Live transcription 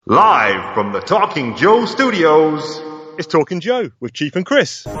Live from the Talking Joe studios, it's Talking Joe with Chief and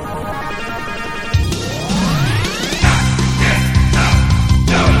Chris.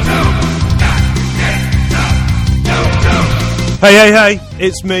 Hey,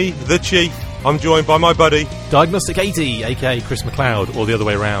 it's me, the Chief. I'm joined by my buddy Diagnostic 80, aka Chris McLeod, or the other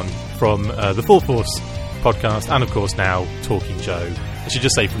way around, from the Full Force podcast, and of course now Talking Joe. I should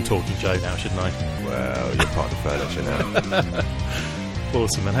just say from Talking Joe now, shouldn't I? Well, you're part of the furniture now.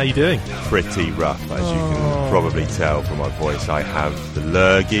 Awesome, man. How you doing? Pretty rough, as you can probably tell from my voice. I have the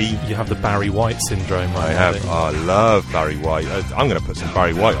lurgy. You have the Barry White syndrome. I love Barry White. I'm going to put some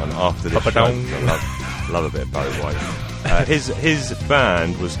Barry White on after this show. I love a bit of Barry White. His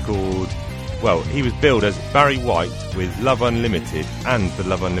band was called... Well, he was billed as Barry White with Love Unlimited and the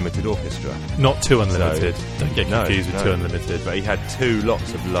Love Unlimited Orchestra. Not Too Unlimited. Don't get confused with Too Unlimited. But he had two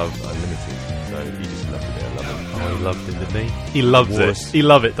lots of Love Unlimited. So he just loved a bit of Love Unlimited. Oh, he loved it, didn't he? He loves it. He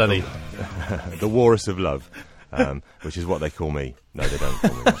loved it, doesn't he? The Walrus of Love, which is what they call me. No, they don't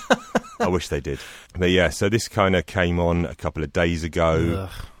call me that. I wish they did. But yeah, so this kind of came on a couple of days ago.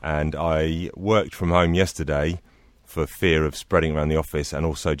 And I worked from home yesterday for fear of spreading around the office and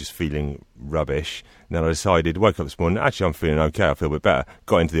also just feeling rubbish. And then I decided, woke up this morning, actually I'm feeling okay, I feel a bit better.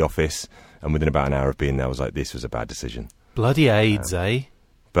 Got into the office, and within about an hour of being there, I was like, this was a bad decision. Bloody AIDS, eh?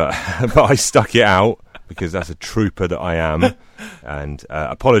 But I stuck it out, because that's a trooper that I am. And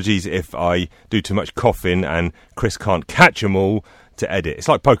apologies if I do too much coughing and Chris can't catch them all to edit. It's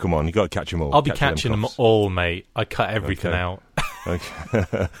like Pokemon, you've got to catch them all. I'll be catching them all, mate. I cut everything out.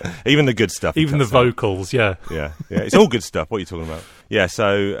 Okay. Even the good stuff. Even the vocals, yeah. Yeah. It's all good stuff. What are you talking about? Yeah,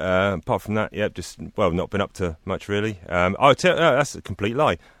 so apart from that, not been up to much really. I'll tell that's a complete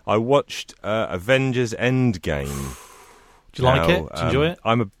lie. I watched Avengers Endgame. Do you like it? Do you enjoy it?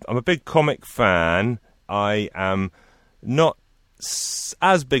 I'm a big comic fan. I am not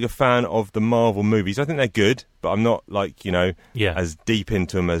as big a fan of the Marvel movies. I think they're good, but I'm not as deep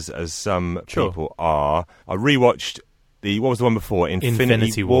into them as some people are. I rewatched what was the one before?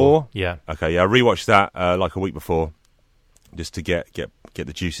 Infinity War. Yeah. Okay. Yeah. I rewatched that like a week before, just to get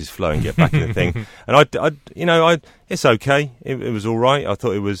the juices flowing, get back in the thing. And it's okay. It was all right. I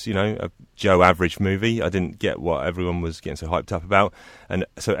thought it was a Joe average movie. I didn't get what everyone was getting so hyped up about, and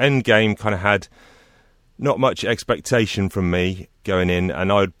so Endgame kind of had not much expectation from me going in,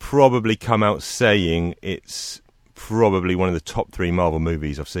 and I'd probably come out saying it's probably one of the top 3 Marvel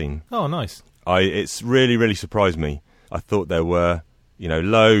movies I've seen. Oh, nice. It's really, really surprised me. I thought there were,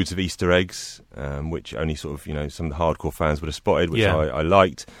 loads of Easter eggs, which only sort of, some of the hardcore fans would have spotted, which I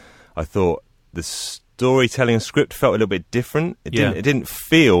liked. I thought the storytelling and script felt a little bit different. It didn't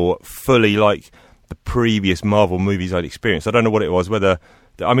feel fully like the previous Marvel movies I'd experienced. I don't know what it was,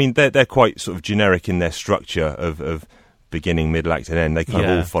 they're quite sort of generic in their structure of beginning, middle act and end. They kind of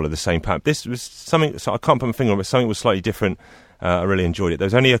all follow the same pattern. This was something, so I can't put my finger on it, but something was slightly different. I really enjoyed it. There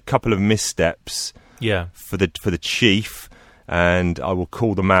was only a couple of missteps for the Chief, and I will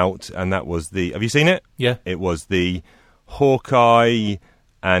call them out, and that was have you seen it? Yeah. It was the Hawkeye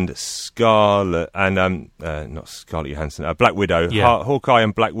and Scarlet, and not Scarlett Johansson, Black Widow. Yeah. Hawkeye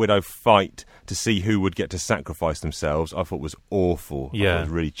and Black Widow fight to see who would get to sacrifice themselves. I thought was awful. I thought it was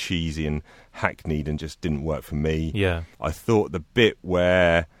really cheesy and hackneyed and just didn't work for me. Yeah. I thought the bit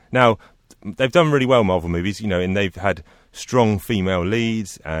where... Now, they've done really well, Marvel movies, and they've had strong female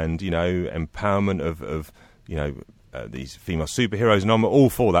leads and, empowerment of these female superheroes, and I'm all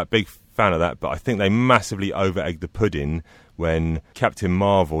for that, big fan of that, but I think they massively over-egged the pudding when Captain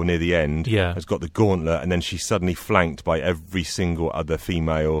Marvel, near the end, has got the gauntlet, and then she's suddenly flanked by every single other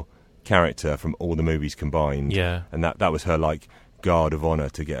female character from all the movies combined. Yeah. And that was her, guard of honour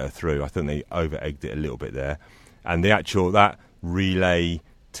to get her through. I think they over-egged it a little bit there. And that relay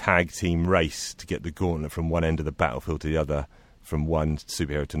tag team race to get the gauntlet from one end of the battlefield to the other, from one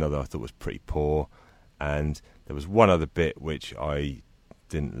superhero to another, I thought was pretty poor. And there was one other bit which I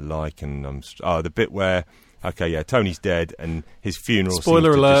didn't like, and the bit where Tony's dead and his funeral.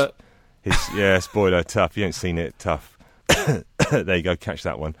 Spoiler alert. Spoiler, tough. You haven't seen it, tough. There you go, catch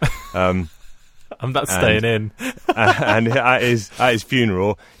that one. I'm not staying in. And at his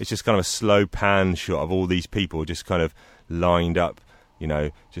funeral, it's just kind of a slow pan shot of all these people just kind of lined up,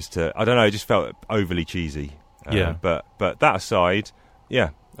 just to, I don't know, it just felt overly cheesy. But that aside,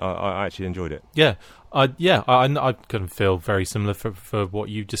 I actually enjoyed it. Yeah. I kind of feel very similar for what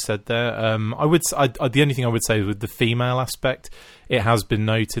you just said there. The only thing I would say with the female aspect, it has been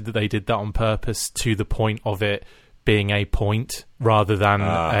noted that they did that on purpose to the point of it being a point rather than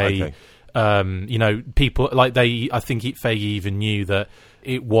people I think Feige even knew that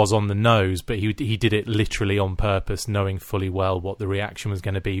it was on the nose, but he did it literally on purpose, knowing fully well what the reaction was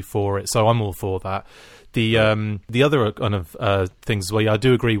going to be for it. So I'm all for that. The other kind of things as well, I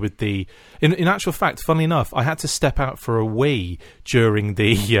do agree with the... In actual fact, funnily enough, I had to step out for a wee during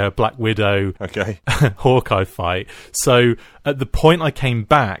the Black Widow Hawkeye fight. So at the point I came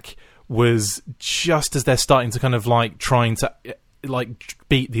back was just as they're starting to kind of like trying to like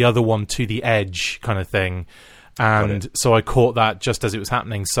beat the other one to the edge kind of thing. And so I caught that just as it was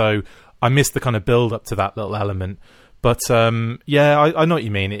happening. So I missed the kind of build up to that little element. But yeah, I know what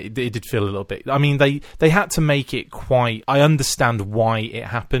you mean. It did feel a little bit... I mean, they had to make it quite... I understand why it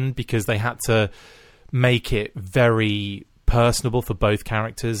happened, because they had to make it very personable for both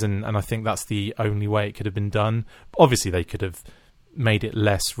characters, and I think that's the only way it could have been done. Obviously, they could have made it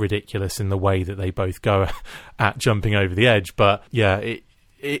less ridiculous in the way that they both go at jumping over the edge. But yeah,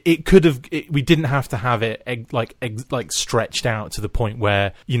 it could have... we didn't have to have it like stretched out to the point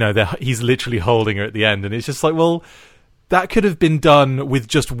where, you know, he's literally holding her at the end, and it's just like, well... That could have been done with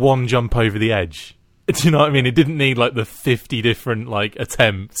just one jump over the edge. Do you know what I mean? It didn't need like the 50 different like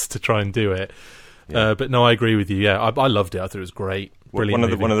attempts to try and do it. Yeah. But no, I agree with you. Yeah, I loved it. I thought it was great.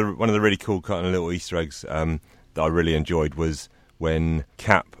 Brilliant. One of the really cool kind of little Easter eggs that I really enjoyed was when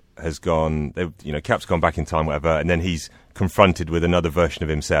Cap has gone. Cap's gone back in time, whatever, and then he's confronted with another version of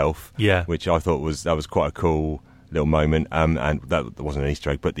himself. Yeah, which I thought was quite a cool little moment. And that wasn't an Easter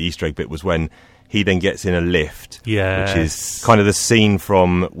egg, but the Easter egg bit was when he then gets in a lift, which is kind of the scene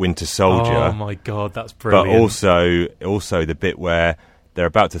from Winter Soldier. Oh my God, that's brilliant. But also the bit where they're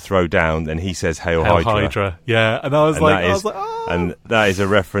about to throw down, then he says, "Hail Hydra." Yeah, and I was like, oh. And that is a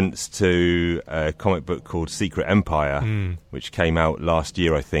reference to a comic book called Secret Empire, which came out last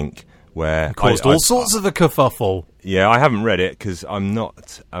year, I think, where it caused all sorts of a kerfuffle. Yeah, I haven't read it because I'm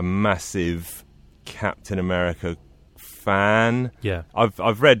not a massive Captain America fan. Yeah,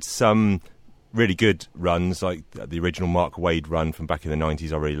 I've read some really good runs, like the original Mark Waid run from back in the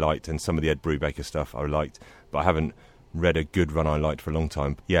 90s I really liked, and some of the Ed Brubaker stuff I liked, but I haven't read a good run I liked for a long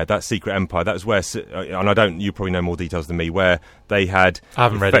time. Yeah, that Secret Empire, that was where, and you probably know more details than me, where they had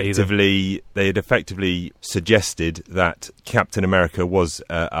effectively suggested that Captain America was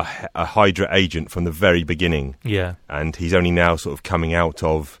a Hydra agent from the very beginning. Yeah. And he's only now sort of coming out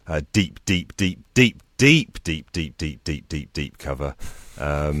of deep cover.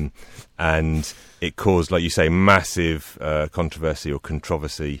 And it caused, like you say, massive controversy or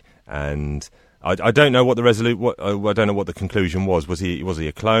controversy, and I don't know what the I don't know what the conclusion was. Was he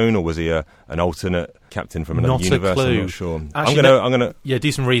a clone, or was he an alternate captain from another universe? I'm not sure. Actually, I'm gonna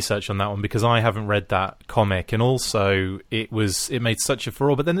do some research on that one, because I haven't read that comic, and also it made such a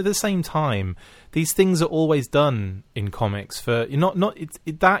furore. But then at the same time, these things are always done in comics for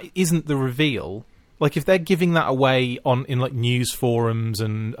that isn't the reveal. Like, if they're giving that away in like news forums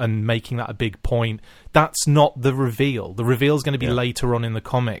and making that a big point, that's not the reveal. The reveal is going to be later on in the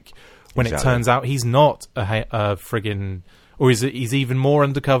comic, when it turns out he's not a friggin', or he's even more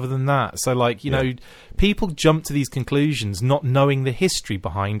undercover than that. So, like, you know, people jump to these conclusions not knowing the history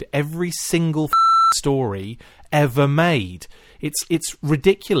behind every single story ever made. It's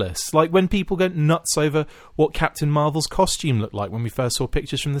ridiculous. Like, when people go nuts over what Captain Marvel's costume looked like when we first saw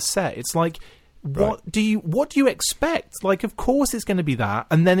pictures from the set, it's like, what do you expect? Like, of course it's going to be that,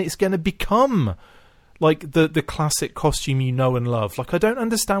 and then it's going to become like the classic costume you know and love. Like, I don't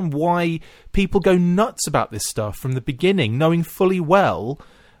understand why people go nuts about this stuff from the beginning, knowing fully well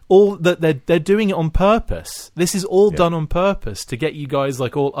all that they're doing it on purpose. This is all done on purpose to get you guys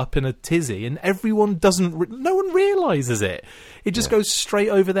like all up in a tizzy, and everyone no one realizes it. It just goes straight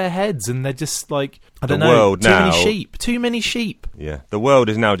over their heads, and they're just like, I don't know, too many sheep. Yeah, the world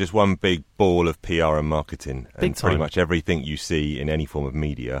is now just one big ball of PR and marketing, and pretty much everything you see in any form of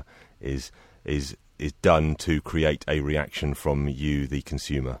media is done to create a reaction from you, the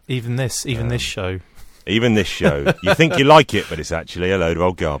consumer. Even this show. Even this show. You think you like it, but it's actually a load of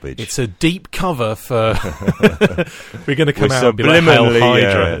old garbage. It's a deep cover for... We're going to come out and be like Hail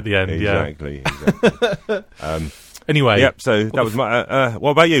Hydra at the end. Exactly. Anyway. Yep, so that was my... what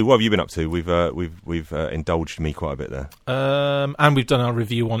about you? What have you been up to? We've indulged me quite a bit there. And we've done our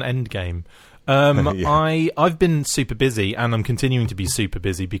review on Endgame. I've been super busy, and I'm continuing to be super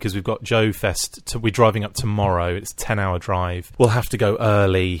busy because we've got Joe Fest. We're driving up tomorrow. It's a 10-hour drive. We'll have to go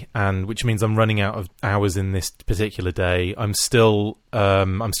early, and which means I'm running out of hours in this particular day. I'm still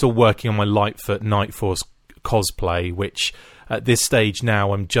working on my Lightfoot Night Force cosplay, which at this stage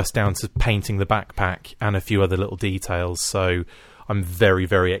now I'm just down to painting the backpack and a few other little details. So I'm very,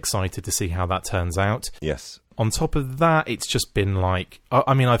 very excited to see how that turns out. Yes. On top of that, it's just been like,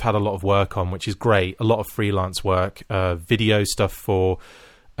 I mean, I've had a lot of work on, which is great. A lot of freelance work, video stuff for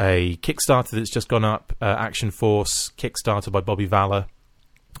a Kickstarter that's just gone up, Action Force Kickstarter by Bobby Valor.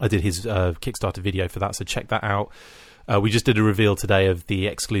 I did his Kickstarter video for that, so check that out. We just did a reveal today of the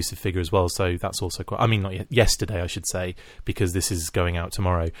exclusive figure as well, so that's also quite... I mean, not yesterday, I should say, because this is going out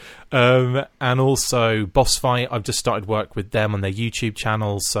tomorrow. And also, Boss Fight, I've just started work with them on their YouTube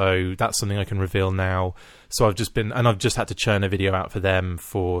channel, so that's something I can reveal now. So I've just had to churn a video out for them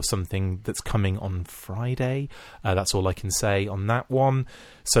for something that's coming on Friday. That's all I can say on that one.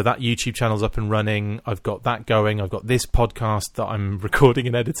 So that YouTube channel's up and running. I've got that going. I've got this podcast that I'm recording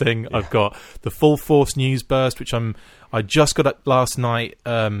and editing. Yeah. I've got the Full Force News Burst, which I just got up last night.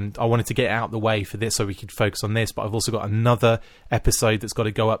 I wanted to get it out of the way for this so we could focus on this, but I've also got another episode that's got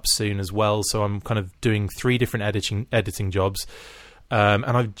to go up soon as well. So I'm kind of doing 3 different editing jobs. And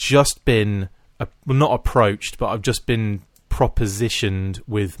I've just been... not approached, but I've just been propositioned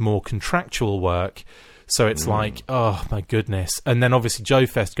with more contractual work. So it's like, oh my goodness. And then obviously Joe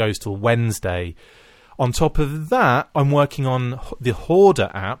Fest goes till Wednesday. On top of that, I'm working on the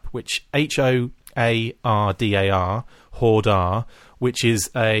Hoarder app, which Hoardar, Hoardar, which is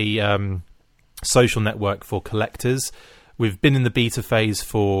a social network for collectors. We've been in the beta phase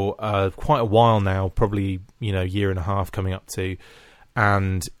for quite a while now, probably, year and a half coming up to,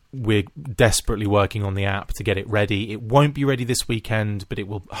 and we're desperately working on the app to get it ready. It won't be ready this weekend, but it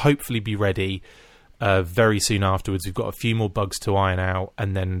will hopefully be ready very soon afterwards. We've got a few more bugs to iron out,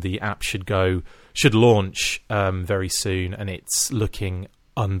 and then the app should launch very soon, and it's looking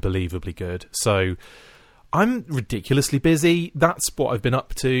unbelievably good. So I'm ridiculously busy. That's what I've been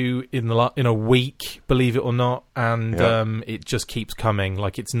up to in a week, believe it or not, and it just keeps coming.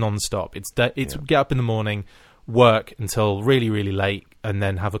 Like, it's non-stop. It's get up in the morning, work until really, really late, and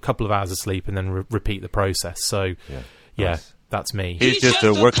then have a couple of hours of sleep, and then repeat the process. So, nice. That's me. He's just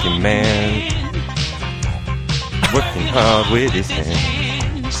a working man, working hard with his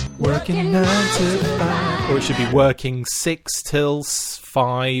hands. Working 9 to 5, or it should be working 6 till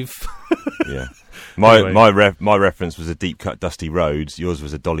 5. Yeah. My reference was a deep cut Dusty Rhodes. Yours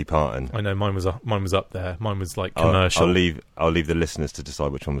was a Dolly Parton. I know, mine was up there. Mine was like commercial. I'll leave the listeners to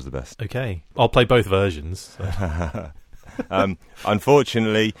decide which one was the best. Okay, I'll play both versions. So.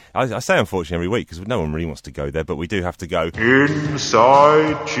 Unfortunately, I say unfortunately every week because no one really wants to go there, but we do have to go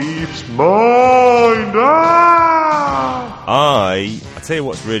inside Chief's mind. I tell you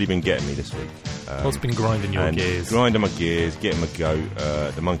what's really been getting me this week. What's been grinding your gears? Grinding my gears, getting my goat,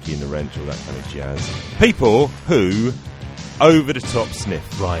 the monkey in the wrench, all that kind of jazz. People who over the top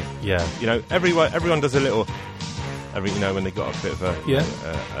sniff. Right, yeah. Everyone does a little... when they got a bit of a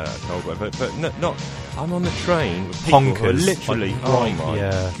cold, whatever. But not. I'm on the train with people who are literally, oh my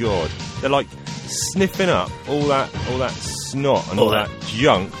god, they're like sniffing up all that snot and all that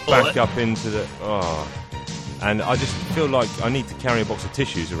junk back up into the. And I just feel like I need to carry a box of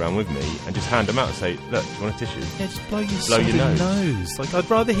tissues around with me and just hand them out and say, look, do you want a tissue? Yeah, just blow your nose. Like, I'd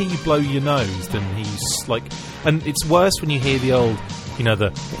rather hear you blow your nose than and it's worse when you hear the old,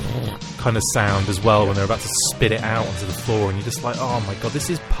 the kind of sound as well when they're about to spit it out onto the floor, and you're just like, oh my god, this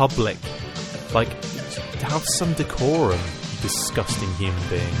is public. Like, have some decorum, you disgusting human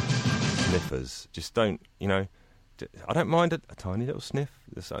being. Sniffers. Just don't, I don't mind a tiny little sniff.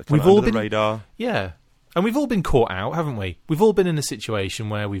 We've all been the radar. Yeah. And we've all been caught out, haven't we? We've all been in a situation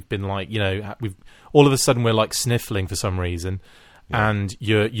where we've been like, we've all of a sudden we're like sniffling for some reason, and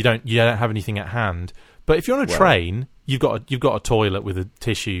you don't have anything at hand. But if you're on a train, you've got a toilet with a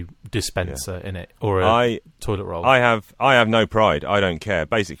tissue dispenser in it, or a toilet roll. I have no pride. I don't care.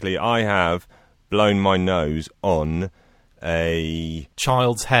 Basically, I have blown my nose on a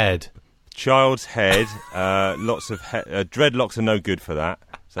child's head. Lots of dreadlocks are no good for that.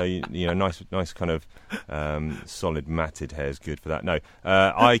 So nice kind of solid matted hair is good for that. No,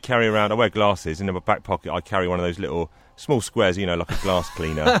 I wear glasses, and in my back pocket I carry one of those little small squares, like a glass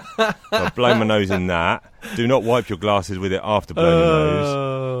cleaner. So I blow my nose in that. Do not wipe your glasses with it after blowing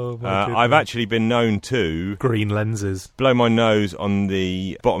your nose. I've actually been known to green lenses. Blow my nose on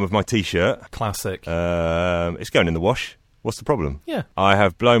the bottom of my t-shirt. Classic. It's going in the wash. What's the problem? Yeah. I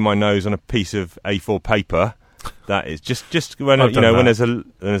have blown my nose on a piece of A4 paper. That is just when when there's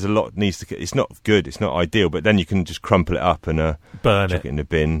a lot needs to. It's not good. It's not ideal. But then you can just crumple it up and burn it in the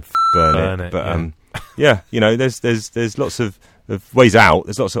bin. Burn it. But there's lots of ways out.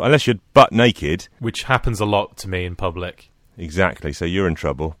 There's lots of, unless you're butt naked, which happens a lot to me in public. Exactly. So you're in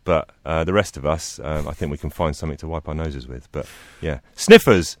trouble. But the rest of us, I think we can find something to wipe our noses with. But yeah,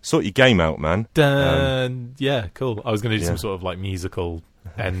 sniffers, sort your game out, man. Yeah, cool. I was going to do some sort of like musical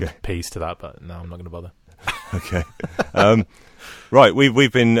end piece to that, but no, I'm not going to bother. Okay. Right,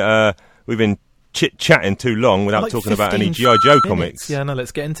 we've been chit-chatting too long without talking about any G.I. Joe comics. Yeah, no,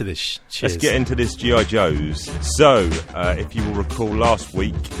 let's get into this. Let's get into this G.I. Joes. So, if you will recall last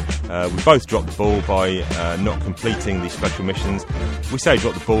week, we both dropped the ball by not completing the special missions. We say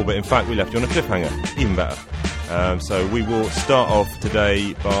dropped the ball, but in fact we left you on a cliffhanger. Even better. So we will start off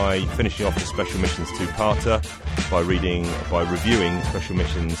today by finishing off the Special Missions two-parter by reviewing Special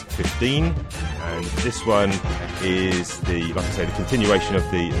Missions 15, and this one is the continuation of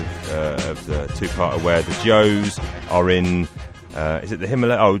the two-parter where the Joes are in. Is it the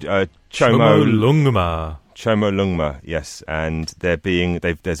Himalaya? Chomolungma. Chomolungma, yes, and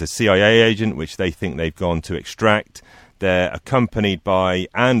there's a CIA agent which they think they've gone to extract. They're accompanied by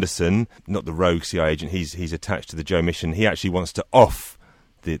Anderson, not the rogue CIA agent. He's attached to the Joe mission. He actually wants to off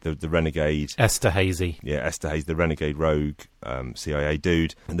the renegade Esterhazy. Yeah, Esterhazy, the renegade rogue CIA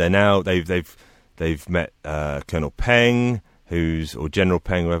dude. And they've met Colonel Peng, or General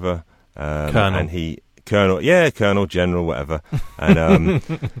Peng, whatever. Colonel, General, whatever. And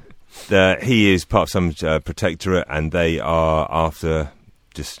he is part of some protectorate, and they are after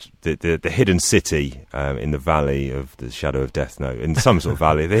just the hidden city in the valley of the Shadow of Death. No, in some sort of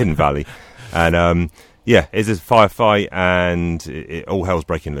valley, the hidden valley. And it's a firefight, and all hell's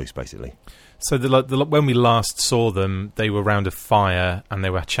breaking loose, basically. So when we last saw them, they were around a fire, and they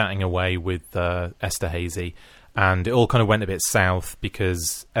were chatting away with Esterhazy. And it all kind of went a bit south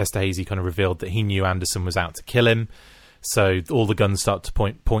because Esterhazy kind of revealed that he knew Anderson was out to kill him. So all the guns start to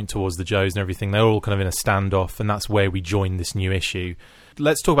point towards the Joes and everything. They're all kind of in a standoff, and that's where we join this new issue.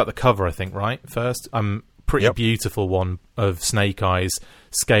 Let's talk about the cover, I think, right? First, pretty beautiful one of Snake Eyes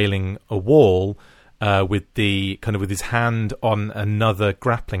scaling a wall with his hand on another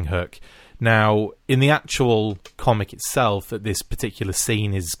grappling hook. Now, in the actual comic itself, that this particular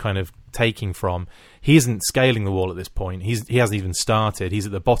scene is kind of taking from, he isn't scaling the wall at this point. He hasn't even started. He's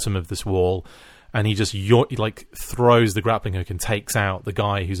at the bottom of this wall, and he just throws the grappling hook and takes out the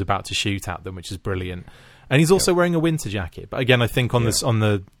guy who's about to shoot at them, which is brilliant. And he's also wearing a winter jacket. But again, I think on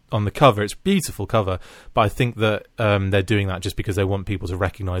the cover, it's a beautiful cover, but I think that they're doing that just because they want people to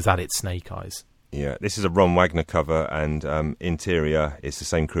recognise that it's Snake Eyes. Yeah, this is a Ron Wagner cover, and interior is the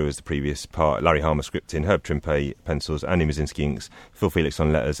same crew as the previous part. Larry Hama scripting, Herb Trimpe pencils, Andy Mazinski inks, Phil Felix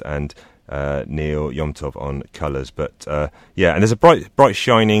on letters, and Neil Yomtov on colours. But and there's a bright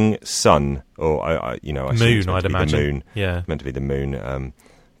shining sun, or I moon, I'd imagine. The moon, yeah, meant to be the moon.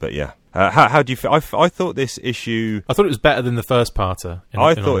 But yeah, how do you feel? I thought this issue. I thought it was better than the first parter.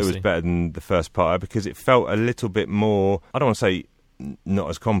 I thought it was better than the first parter because it felt a little bit more. I don't want to say not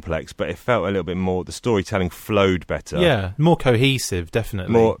as complex, but it felt a little bit more. The storytelling flowed better. Yeah, more cohesive,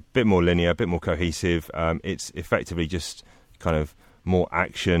 definitely. Bit more linear, a bit more cohesive. It's effectively just kind of more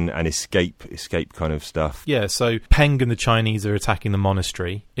action and escape kind of stuff. Yeah, so Peng and the Chinese are attacking the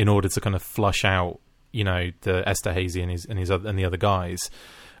monastery in order to kind of flush out, the Esterhazy and the other guys,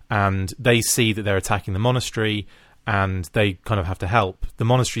 and they see that they're attacking the monastery, and they kind of have to help. The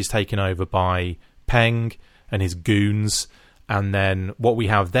monastery is taken over by Peng and his goons. And then what we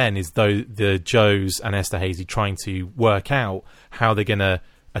have then is the Joes and Esterhazy trying to work out how they're going to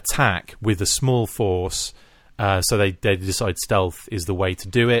attack with a small force. So they decide stealth is the way to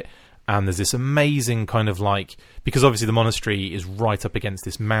do it. And there's this amazing kind of because obviously the monastery is right up against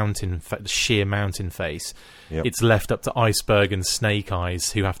this sheer mountain face. Yep. It's left up to Iceberg and Snake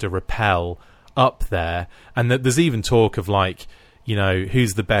Eyes, who have to rappel up there. And there's even talk of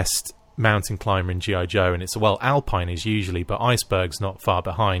who's the best mountain climber in G.I. Joe, and it's Alpine is usually, but Iceberg's not far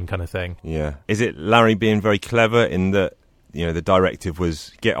behind, kind of thing. Yeah. Is it Larry being very clever in that the directive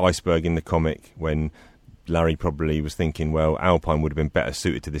was get Iceberg in the comic, when Larry probably was thinking, Alpine would have been better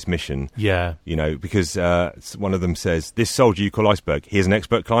suited to this mission. Yeah. Because one of them says, this soldier you call Iceberg, he is an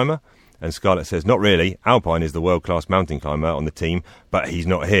expert climber? And Scarlett says, not really. Alpine is the world-class mountain climber on the team, but he's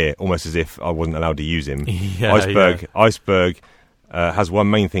not here, almost as if I wasn't allowed to use him. Yeah, Iceberg has one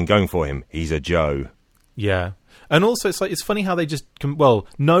main thing going for him. He's a Joe. Yeah. And also, it's funny how they just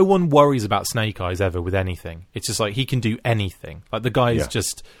no one worries about Snake Eyes ever with anything. It's just he can do anything. The guy is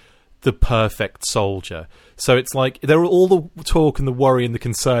just the perfect soldier. So it's all the talk and the worry and the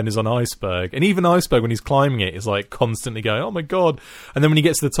concern is on Iceberg. And even Iceberg, when he's climbing it, is constantly going, oh my God. And then when he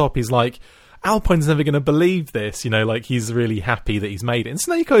gets to the top, he's like, Alpine's never going to believe this. He's really happy that he's made it. And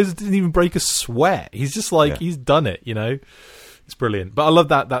Snake Eyes didn't even break a sweat. He's just he's done it, It's brilliant. But I love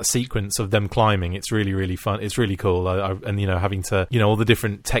that sequence of them climbing. It's really, really fun. It's really cool. Having to, all the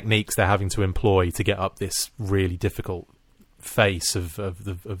different techniques they're having to employ to get up this really difficult face of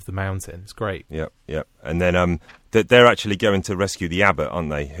the mountain. It's great. Yep. And then they're actually going to rescue the abbot, aren't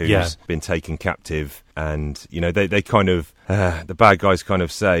they? Who's been taken captive, and they kind of the bad guys kind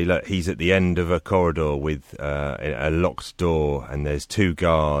of say, look, he's at the end of a corridor with a locked door, and there's 2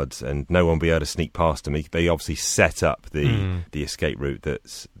 guards, and no one will be able to sneak past him. They obviously set up the escape route,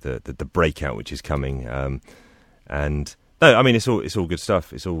 that's the breakout which is coming, and. No, I mean it's all good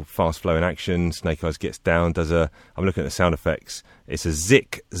stuff. It's all fast flowing action. Snake Eyes gets down, I'm looking at the sound effects. It's a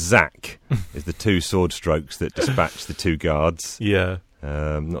zick-zack is the 2 sword strokes that dispatch the 2 guards. Yeah.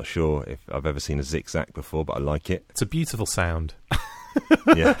 Not sure if I've ever seen a zigzag before, but I like it. It's a beautiful sound.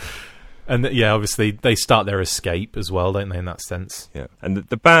 Yeah. And obviously they start their escape as well, don't they, in that sense? Yeah. And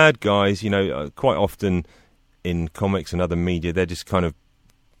the bad guys, quite often in comics and other media, they're just kind of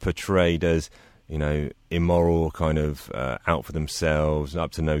portrayed as, immoral, kind of out for themselves,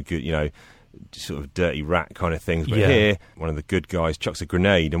 up to no good, sort of dirty rat kind of things. But here, one of the good guys chucks a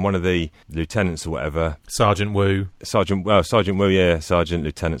grenade, and one of the lieutenants or whatever, Sergeant Wu, Sergeant,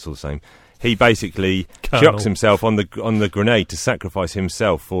 lieutenant's all the same. He basically chucks himself on the grenade to sacrifice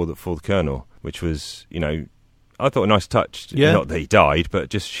himself for the colonel, which was, I thought a nice touch. Yeah. Not that he died, but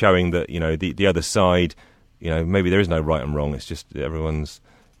just showing that, the other side, maybe there is no right and wrong. It's just everyone's,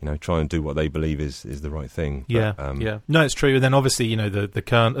 try and do what they believe is the right thing. Yeah, but, No, it's true. And then obviously,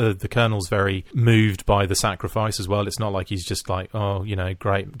 the colonel's very moved by the sacrifice as well. It's not like he's just like, oh,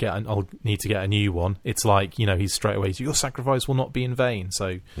 great, I'll need to get a new one. It's like, he's straight away, your sacrifice will not be in vain.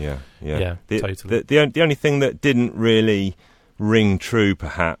 So yeah, totally. The only thing that didn't really ring true,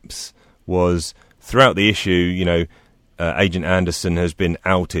 perhaps, was throughout the issue, Agent Anderson has been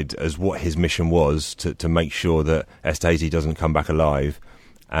outed as what his mission was to make sure that Esterhazy doesn't come back alive.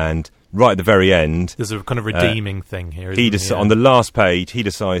 And right at the very end, there's a kind of redeeming thing here. On the last page, he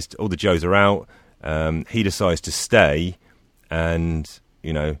decides all the Joes are out. He decides to stay, and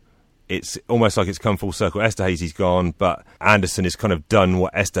it's almost like it's come full circle. Esterhazy's gone, but Anderson has kind of done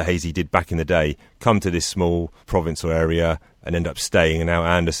what Esterhazy did back in the day: come to this small province or area and end up staying. And now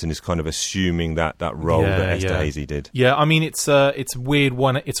Anderson is kind of assuming that role that Esterhazy did. Yeah, I mean it's a weird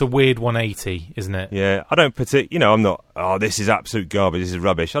 180, isn't it? Yeah, I don't I'm not. Oh, this is absolute garbage. This is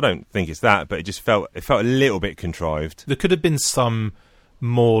rubbish. I don't think it's that, but it felt a little bit contrived. There could have been some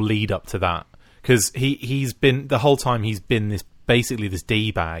more lead up to that, because he's been the whole time he's been this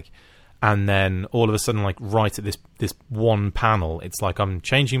D-bag. And then all of a sudden, like right at this one panel, it's like, I'm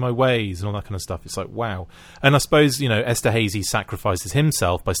changing my ways and all that kind of stuff. It's like, wow. And I suppose, Esterhazy sacrifices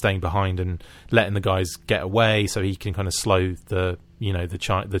himself by staying behind and letting the guys get away so he can kind of slow the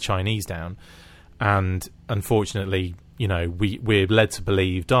Chinese down. And unfortunately, we're led to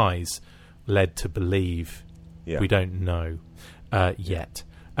believe dies. Led to believe. Yeah. We don't know yet.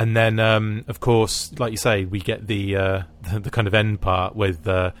 And then, of course, like you say, we get the kind of end part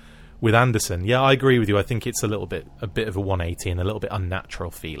with Anderson. Yeah, I agree with you. I think it's a bit of a 180 and a little bit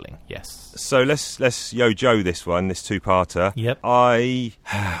unnatural feeling. Yes. So let's Yo-Joe this 2-parter. Yep. I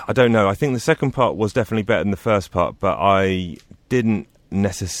don't know. I think the second part was definitely better than the first part, but I didn't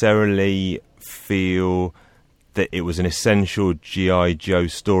necessarily feel that it was an essential G.I. Joe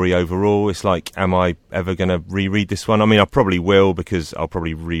story overall. It's like, am I ever going to reread this one? I mean, I probably will, because I'll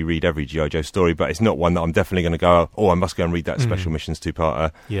probably reread every G.I. Joe story, but it's not one that I'm definitely going to go, oh, I must go and read that Special Missions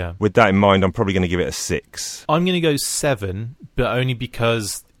 2-parter. Yeah. With that in mind, I'm probably going to give it a 6. I'm going to go 7, but only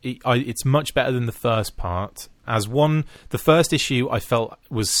because it's much better than the first part. The first issue I felt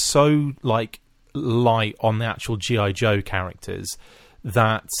was so light on the actual G.I. Joe characters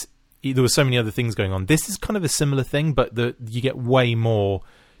that there were so many other things going on. This is kind of a similar thing, but you get way more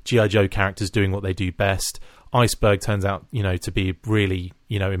G.I. Joe characters doing what they do best. Iceberg turns out, to be a really,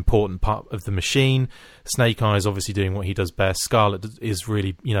 important part of the machine. Snake Eyes obviously doing what he does best. Scarlet is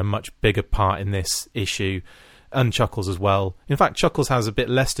really, much bigger part in this issue. And Chuckles as well. In fact, Chuckles has a bit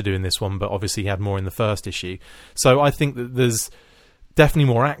less to do in this one, but obviously he had more in the first issue. So I think that there's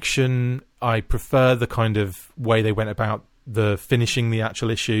definitely more action. I prefer the kind of way they went about the finishing the actual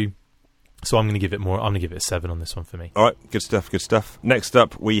issue. So I'm going to give it more. I'm going to give it a 7 on this one for me. All right, good stuff. Next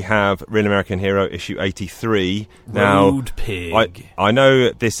up, we have Real American Hero issue 83. Road Pig. I know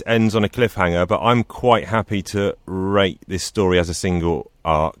this ends on a cliffhanger, but I'm quite happy to rate this story as a single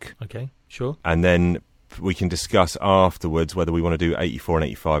arc. Okay, sure. And then we can discuss afterwards whether we want to do 84 and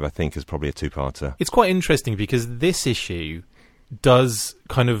 85, I think, is probably a 2-parter. It's quite interesting because this issue does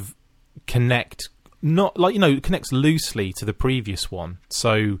kind of connect, not like, it connects loosely to the previous one.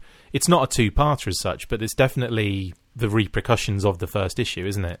 So it's not a 2-parter as such, but it's definitely the repercussions of the first issue,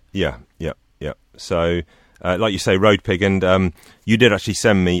 isn't it? Yeah. So, like you say, Road Pig, and you did actually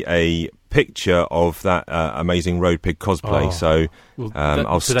send me a picture of that amazing Road Pig cosplay.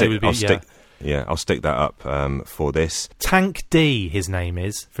 I'll stick that up for this. Tank D, his name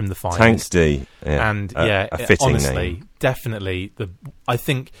is, from the finest. Tank D, and a fitting honestly, name. Definitely. I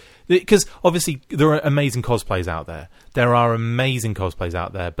think because obviously there are amazing cosplays out there.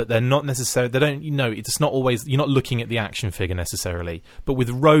 But they're not necessarily. They don't. It's not always. You're not looking at the action figure necessarily. But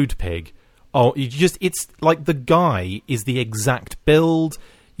with Road Pig, it's like the guy is the exact build.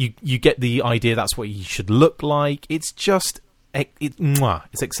 You get the idea that's what he should look like. It's just.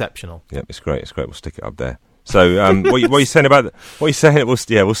 It's exceptional. Yeah, it's great. We'll stick it up there. So, what are you saying about? What are you saying? We'll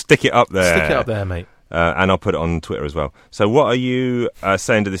stick it up there. Stick it up there, mate. And I'll put it on Twitter as well. So, what are you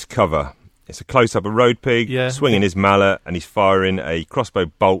saying to this cover? It's a close-up of Road Pig swinging his mallet, and he's firing a crossbow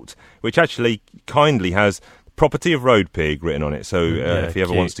bolt, which actually kindly has the property of Road Pig written on it. So, if he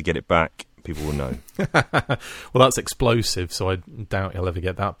ever wants to get it back, people will know. Well, that's explosive, so I doubt he'll ever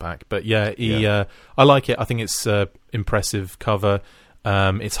get that back. But I like it. I think it's impressive cover.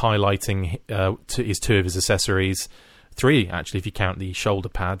 It's highlighting two of his accessories. 3, actually, if you count the shoulder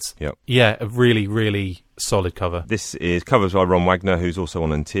pads. Yep. Yeah, a really, really solid cover. This is covers by Ron Wagner, who's also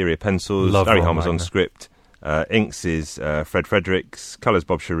on Interior Pencils. Love Larry Ron Harmer's Wagner. on script. Inks is Fred Fredericks, colours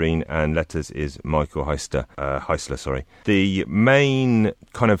Bob Shireen, and letters is Michael Heisler. The main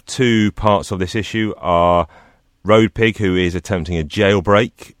kind of 2 parts of this issue are Road Pig, who is attempting a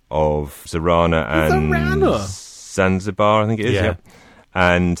jailbreak of Zorana and Zanzibar, I think it is. Yeah.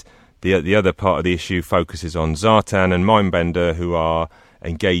 And the other part of the issue focuses on Zartan and Mindbender, who are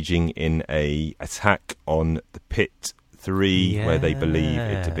engaging in a attack on the Pit 3, where they believe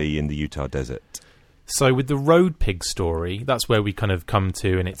it to be in the Utah desert. So with the Road Pig story, that's where we kind of come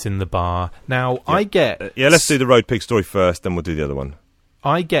to, and it's in the bar. Now, I get... let's do the Road Pig story first, then we'll do the other one.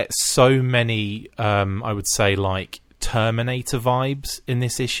 I get so many, I would say, like, Terminator vibes in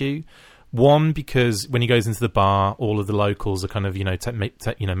this issue. One, because when he goes into the bar, all of the locals are kind of,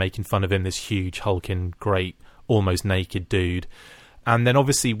 making fun of him, this huge, hulking, great, almost naked dude. And then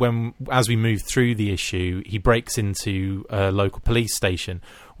obviously as we move through the issue, he breaks into a local police station,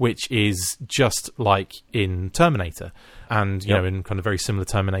 which is just like in Terminator and, in kind of very similar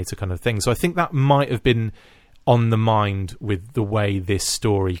Terminator kind of thing. So I think that might have been on the mind with the way this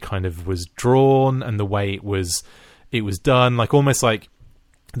story kind of was drawn and the way it was done, like almost like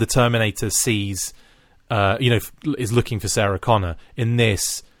the Terminator sees, is looking for Sarah Connor. In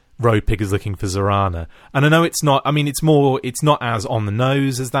this, Road Pig is looking for Zorana. And I know it's not, it's not as on the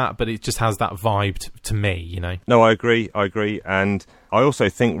nose as that, but it just has that vibe to me, No, I agree. And I also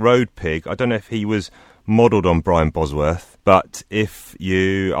think Road Pig, I don't know if he was modelled on Brian Bosworth, but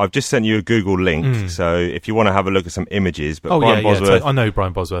I've just sent you a Google link, so if you want to have a look at some images, but Brian Bosworth... I know who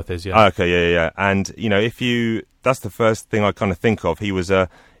Brian Bosworth is, yeah. Okay, yeah. And, that's the first thing I kind of think of. He was a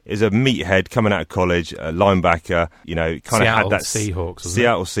meathead coming out of college, a linebacker, kind of had that... Seattle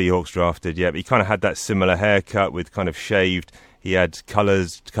Seahawks drafted, yeah, but he kind of had that similar haircut with kind of shaved... He had coloured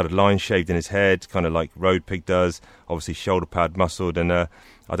lines shaved in his head, kind of like Road Pig does, obviously shoulder pad muscled, and I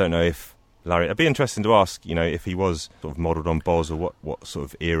don't know if... Larry, it'd be interesting to ask, if he was sort of modelled on Boz or what sort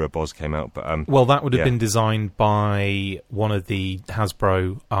of era Boz came out. But well, that would have been designed by one of the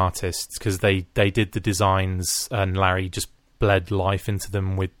Hasbro artists because they did the designs and Larry just bled life into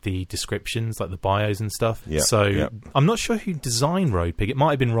them with the descriptions, like the bios and stuff. I'm not sure who designed Road Pig. It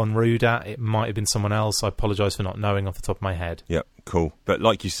might have been Ron Rudat. It might have been someone else. I apologise for not knowing off the top of my head. Yep, cool. But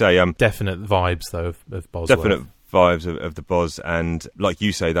like you say... definite vibes, though, of Bosworth. Definite vibes of the Boz, and like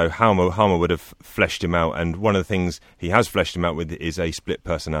you say though, Halmer would have fleshed him out, and one of the things he has fleshed him out with is a split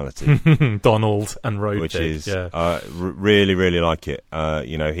personality. Donald and Road Pig, which is really, really like it.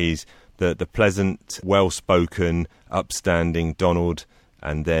 He's the pleasant, well-spoken, upstanding Donald,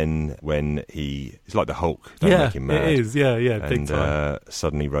 and then when it's like the Hulk, don't make him mad. It is, big time. And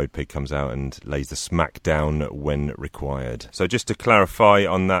suddenly Road Pig comes out and lays the smack down when required. So just to clarify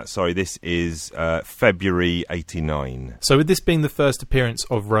on that, this is February 89. So with this being the first appearance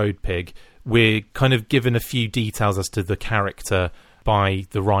of Road Pig, we're kind of given a few details as to the character by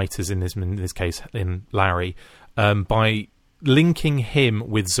the writers, in this case, in Larry, by linking him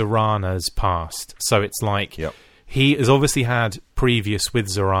with Zorana's past. So it's like... Yep. He has obviously had previous with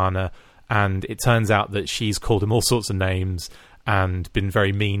Zorana, and it turns out that she's called him all sorts of names and been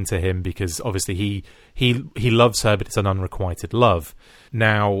very mean to him because obviously he loves her, but it's an unrequited love.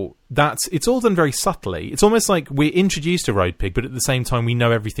 Now, it's all done very subtly. It's almost like we're introduced to Road Pig, but at the same time we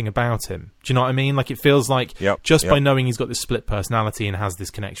know everything about him. Do you know what I mean? Like, it feels like by knowing he's got this split personality and has this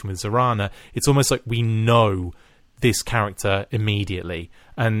connection with Zorana, it's almost like we know this character immediately,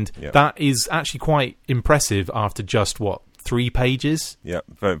 and that is actually quite impressive after just 3 pages. Yeah,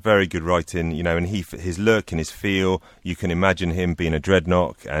 very, very good writing, you know, and his look and his feel, you can imagine him being a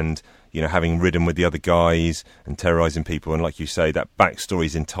dreadnought and, you know, having ridden with the other guys and terrorising people. And like you say, that backstory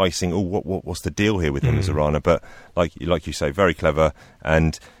is enticing. Oh, what's the deal here with him as Orana? But like you say, very clever,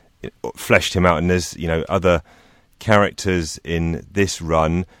 and it fleshed him out. And there's, you know, other characters in this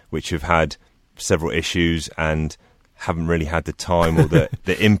run which have had several issues and haven't really had the time or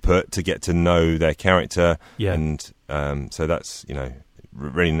the input to get to know their character. Yeah. And so that's, you know,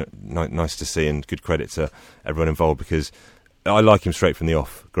 really nice to see, and good credit to everyone involved, because I like him straight from the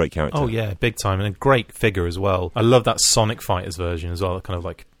off. Great character. Oh yeah, big time, and a great figure as well. I love that Sonic Fighters version as well, that kind of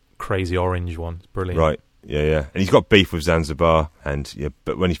like crazy orange one. It's brilliant. Right, yeah. And he's got beef with Zanzibar, and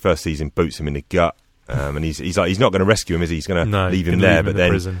but when he first sees him, boots him in the gut, and he's like, he's not going to rescue him, is he? He's going to leave him there,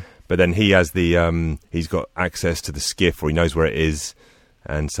 but then he has the he's got access to the skiff, or he knows where it is.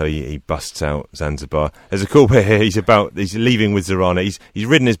 And so he busts out Zanzibar. There's a cool bit here. He's leaving with Zorana. He's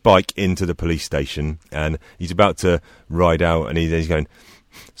ridden his bike into the police station, and he's about to ride out, and he's going,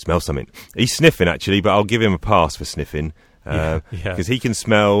 smell something. He's sniffing, actually, but I'll give him a pass for sniffing, because he can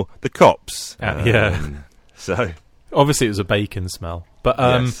smell the cops. So obviously it was a bacon smell. But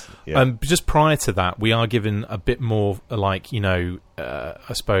just prior to that, we are given a bit more, like, you know,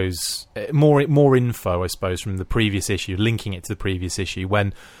 I suppose, more info, I suppose, from the previous issue, linking it to the previous issue.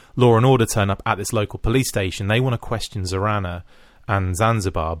 When Law and Order turn up at this local police station, they want to question Zorana and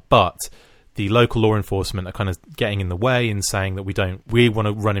Zanzibar, but the local law enforcement are kind of getting in the way and saying that we want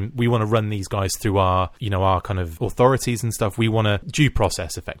to run these guys through our kind of authorities and stuff. We want a due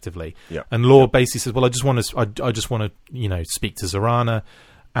process, effectively. Yeah. And Law basically says, well, I just want to, you know, speak to Zorana.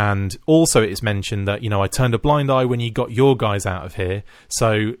 And also it's mentioned that, you know, I turned a blind eye when you got your guys out of here.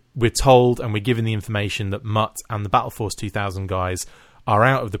 So we're told, and we're given the information that Mutt and the Battle Force 2000 guys are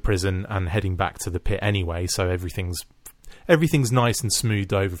out of the prison and heading back to the pit anyway. So everything's nice and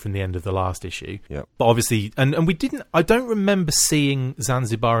smoothed over from the end of the last issue. Yep. But obviously, and I don't remember seeing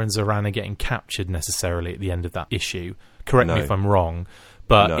Zanzibar and Zorana getting captured necessarily at the end of that issue. Correct me if I'm wrong.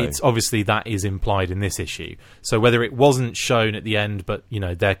 But it's obviously that is implied in this issue. So whether it wasn't shown at the end, but, you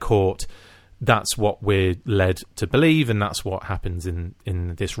know, they're caught, that's what we're led to believe, and that's what happens in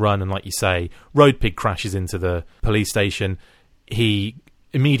this run. And like you say, Road Pig crashes into the police station. He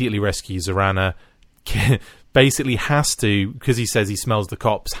immediately rescues Zorana, basically has to, because he says he smells the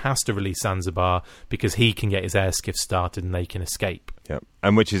cops, has to release Zanzibar because he can get his air skiff started and they can escape. Yeah,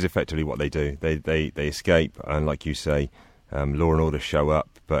 and which is effectively what they do. They escape, and like you say, Law and Order show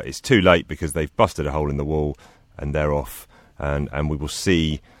up, but it's too late because they've busted a hole in the wall and they're off. And we will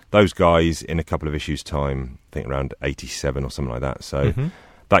see those guys in a couple of issues' time, I think around 87 or something like that. So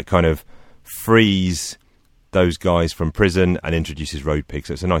that kind of frees those guys from prison and introduces Road Pig.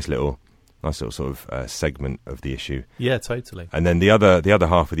 So it's a nice little sort of segment of the issue. Yeah, totally. And then the other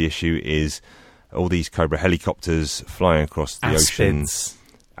half of the issue is all these Cobra helicopters flying across the ocean.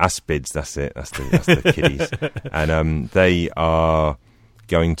 Aspids, that's it. That's the kiddies. And they are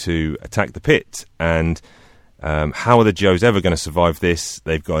going to attack the pit. And how are the Joes ever going to survive this?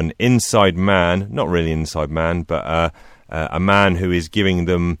 They've got an inside man, not really an inside man, but a man who is giving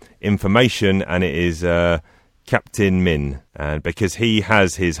them information, and it is Captain Min. And because he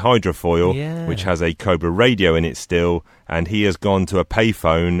has his hydrofoil, which has a Cobra radio in it still, and he has gone to a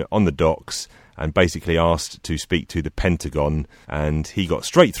payphone on the docks and basically asked to speak to the Pentagon, and he got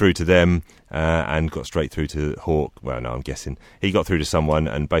straight through to them and got straight through to Hawk. Well, no, I'm guessing he got through to someone,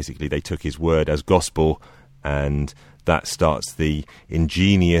 and basically they took his word as gospel, and that starts the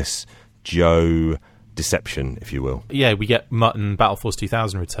ingenious Joe deception, if you will. Yeah, we get Mutt and Battle Force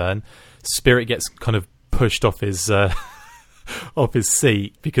 2000 return. Spirit gets kind of pushed off his off his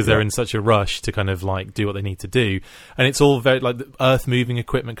seat because they're in such a rush to kind of like do what they need to do, and it's all very like the earth moving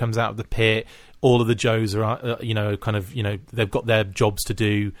equipment comes out of the pit. All of the Joes are they've got their jobs to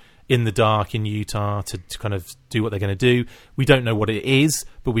do in the dark in Utah to kind of do what they're going to do. We don't know what it is,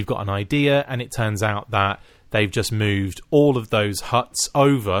 but we've got an idea, and it turns out that they've just moved all of those huts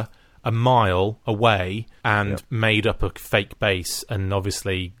over a mile away and made up a fake base. And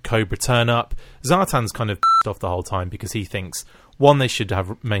obviously Cobra turn up. Zartan's kind of off the whole time because he thinks, one, they should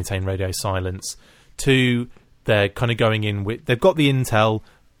have maintained radio silence. Two, they're kind of going in with, they've got the intel,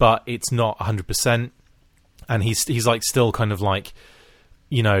 but it's not 100%. And he's like still kind of like,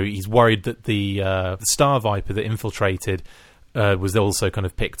 you know, he's worried that the Star Viper that infiltrated was also kind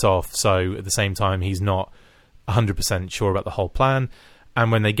of picked off. So at the same time, he's not 100% sure about the whole plan. And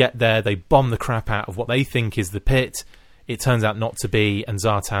when they get there, they bomb the crap out of what they think is the pit. It turns out not to be, and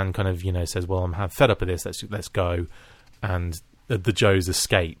Zartan kind of, you know, says, well, I'm fed up of this, let's go. And the Joe's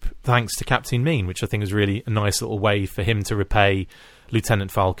escape, thanks to Captain Mean, which I think is really a nice little way for him to repay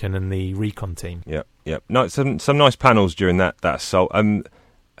Lieutenant Falcon and the recon team. Yep. No, some nice panels during that assault.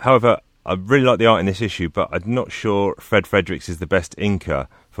 However, I really like the art in this issue, but I'm not sure Fred Fredericks is the best inker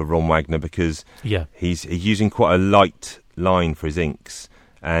for Ron Wagner, because he's using quite a light line for his inks,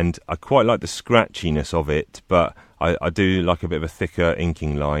 and I quite like the scratchiness of it, but I do like a bit of a thicker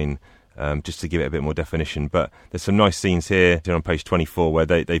inking line, just to give it a bit more definition. But there's some nice scenes here on page 24 where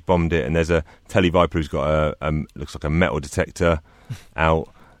they bombed it, and there's a Televiper who's got looks like a metal detector out.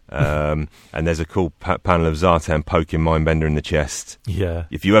 And there's a cool panel of Zartan poking Mindbender in the chest. Yeah.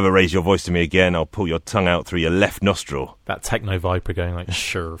 If you ever raise your voice to me again, I'll pull your tongue out through your left nostril. That Techno Viper going like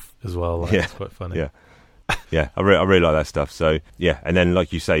sure as well. It's quite funny. Yeah, I really like that stuff. So yeah, and then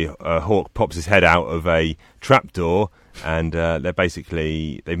like you say, Hawk pops his head out of a trapdoor, and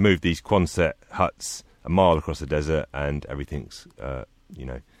they've moved these Quonset huts a mile across the desert, and everything's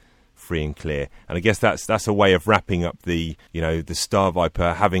free and clear. And I guess that's a way of wrapping up the Star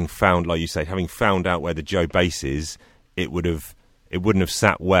Viper having found, like you say, having found out where the Joe base is. It wouldn't have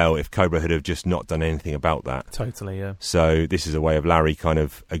sat well if Cobra had have just not done anything about that. Totally, yeah. So this is a way of Larry kind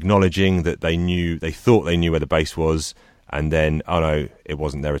of acknowledging that they thought they knew where the base was, and then, oh no, it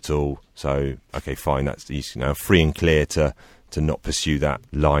wasn't there at all. So, okay, fine, he's now free and clear to not pursue that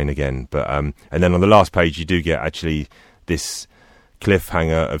line again. But and then on the last page, you do get actually this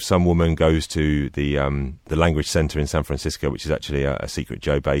cliffhanger of some woman goes to the language center in San Francisco, which is actually a secret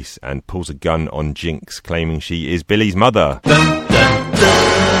Joe base, and pulls a gun on Jinx, claiming she is Billy's mother. Dun, dun, dun.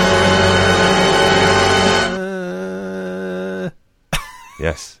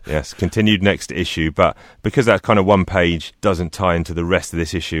 Yes. Continued next issue, but because that kind of one page doesn't tie into the rest of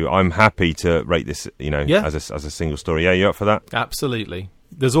this issue, I'm happy to rate this, as a single story. Yeah, you up for that? Absolutely.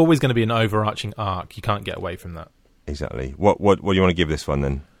 There's always going to be an overarching arc. You can't get away from that. Exactly. What do you want to give this one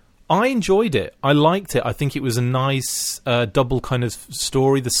then? I enjoyed it. I liked it. I think it was a nice double kind of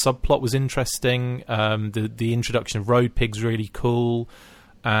story. The subplot was interesting. The introduction of Road Pig's really cool,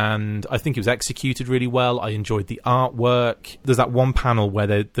 and I think it was executed really well. I enjoyed the artwork. There's that one panel where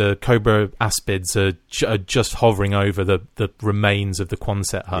the Cobra Aspids are just hovering over the remains of the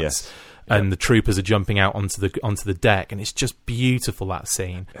Quonset huts. Yes. And the troopers are jumping out onto the deck, and it's just beautiful, that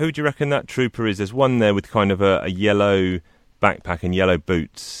scene. Who do you reckon that trooper is? There's one there with kind of a yellow backpack and yellow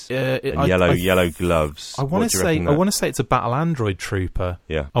boots and yellow gloves. I want to say it's a Battle Android trooper.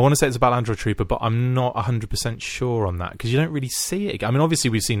 Yeah, I want to say it's a Battle Android trooper, but I'm not 100% sure on that, because you don't really see it. I mean, obviously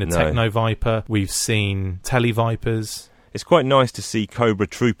we've seen a Techno Viper, we've seen Televipers. It's quite nice to see Cobra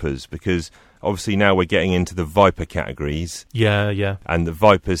troopers, because obviously now we're getting into the Viper categories. Yeah. And the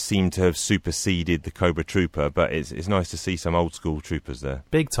Vipers seem to have superseded the Cobra Trooper, but it's nice to see some old school troopers there.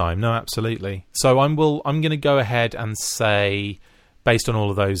 Big time, no, absolutely. So I'm going to go ahead and say, based on all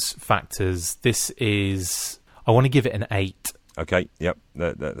of those factors, I want to give it an 8. Okay, yep,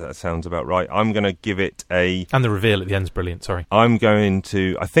 that sounds about right. I'm going to give it a... And the reveal at the end's brilliant, sorry. I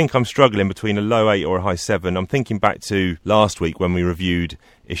think I'm struggling between a low 8 or a high 7. I'm thinking back to last week when we reviewed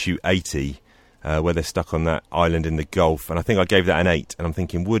issue 80, where they're stuck on that island in the Gulf, and I think I gave that an 8, and I'm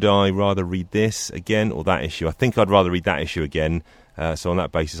thinking, would I rather read this again or that issue? I think I'd rather read that issue again, so on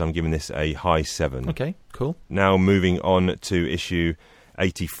that basis I'm giving this a high 7. Okay, cool. Now moving on to issue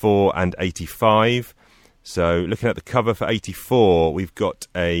 84 and 85. So looking at the cover for 84, we've got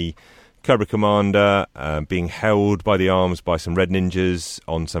a Cobra Commander being held by the arms by some red ninjas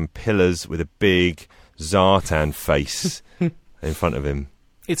on some pillars with a big Zartan face in front of him.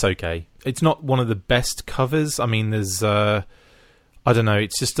 It's okay. It's not one of the best covers. I mean, there's... I don't know,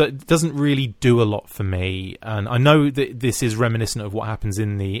 it's just it doesn't really do a lot for me. And I know that this is reminiscent of what happens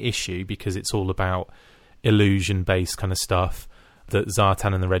in the issue, because it's all about illusion-based kind of stuff that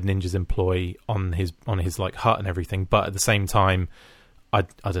Zartan and the Red Ninjas employ on his like hut and everything. But at the same time, I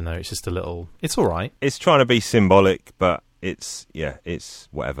don't know, it's just a little... It's all right. It's trying to be symbolic, but it's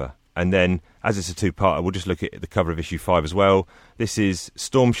whatever. And then, as it's a two-parter, we'll just look at the cover of issue 5 as well. This is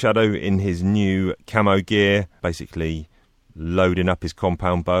Storm Shadow in his new camo gear, basically loading up his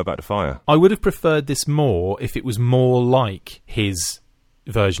compound bow about to fire. I would have preferred this more if it was more like his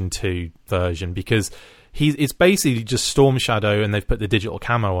version 2 version, because it's basically just Storm Shadow and they've put the digital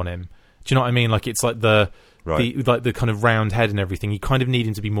camo on him. Do you know what I mean? Like, it's like the kind of round head and everything. You kind of need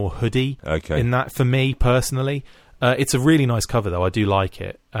him to be more hoodie in that, for me personally. It's a really nice cover, though. I do like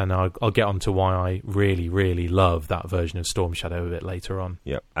it, and I'll get on to why I really, really love that version of Storm Shadow a bit later on.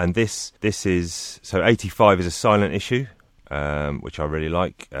 Yeah, and this is... So 85 is a silent issue, which I really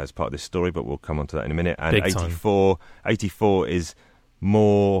like as part of this story, but we'll come on to that in a minute. And Big 84 is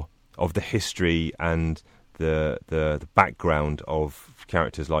more of the history and the background of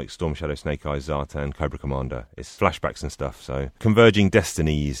characters like Storm Shadow, Snake Eyes, Zartan, Cobra Commander. It's flashbacks and stuff. So Converging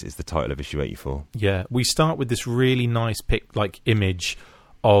Destinies is the title of issue 84. Yeah, we start with this really nice image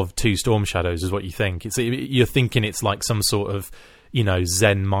of two Storm Shadows is what you think. You're thinking it's like some sort of,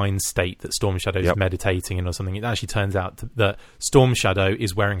 Zen mind state that Storm Shadow is meditating in or something. It actually turns out that Storm Shadow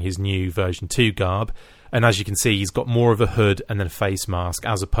is wearing his new version 2 garb. And as you can see, he's got more of a hood and then a face mask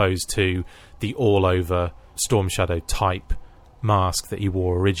as opposed to the all-over Storm Shadow type mask that he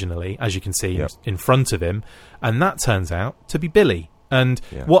wore originally, as you can see in front of him. And that turns out to be Billy. And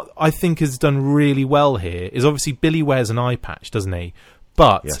what I think is done really well here is obviously Billy wears an eye patch, doesn't he?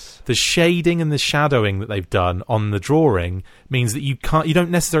 But the shading and the shadowing that they've done on the drawing means that you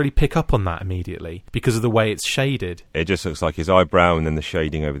don't necessarily pick up on that immediately because of the way it's shaded. It just looks like his eyebrow and then the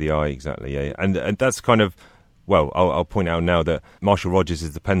shading over the eye, exactly. Yeah, and that's kind of. Well, I'll point out now that Marshall Rogers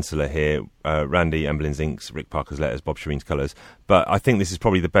is the penciler here, Randy Emblin's inks, Rick Parker's letters, Bob Shireen's colours. But I think this is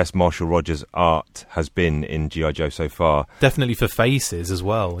probably the best Marshall Rogers art has been in G.I. Joe so far. Definitely for faces as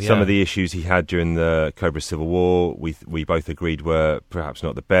well. Yeah. Some of the issues he had during the Cobra Civil War, we both agreed were perhaps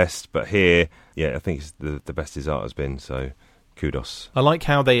not the best. But here, I think it's the best his art has been, so kudos. I like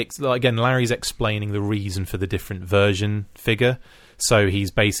how Larry's explaining the reason for the different version figure. So he's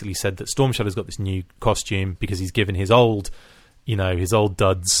basically said that Storm Shadow's got this new costume because he's given his old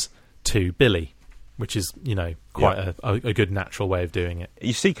duds to Billy, which is, quite a good natural way of doing it.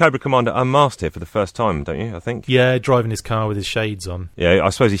 You see Cobra Commander unmasked here for the first time, don't you, I think? Yeah, driving his car with his shades on. Yeah,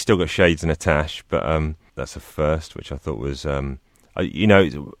 I suppose he's still got shades and a tash, but that's a first, which I thought was... a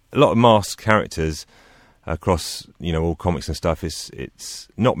lot of masked characters... across all comics and stuff, it's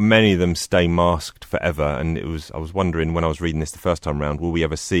not many of them stay masked forever, and I was wondering when I was reading this the first time round, will we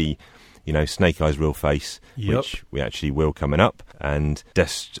ever see Snake Eyes' real face, which we actually will coming up, and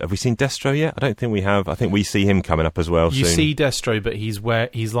have we seen Destro yet? I don't think we have. I think we see him coming up as well. You soon. See Destro, but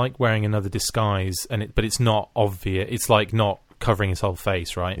he's like wearing another disguise, but it's not obvious. It's like not covering his whole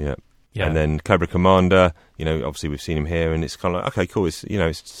face, right? Yeah. And then Cobra Commander, obviously we've seen him here, and it's kind of like, okay, cool. It's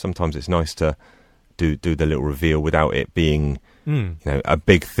sometimes it's nice to do the little reveal without it being a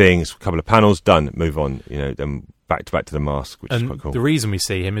big thing. It's a couple of panels, done, move on, then back to the mask, which is quite cool. The reason we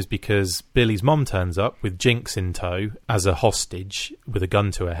see him is because Billy's mom turns up with Jinx in tow as a hostage with a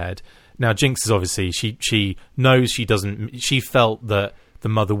gun to her head. Now Jinx is obviously she knows she felt that the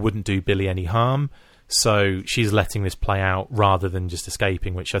mother wouldn't do Billy any harm, so she's letting this play out rather than just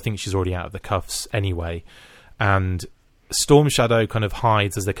escaping, which I think she's already out of the cuffs anyway. And Storm Shadow kind of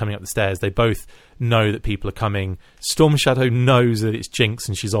hides as they're coming up the stairs. They both know that people are coming. Storm Shadow knows that it's Jinx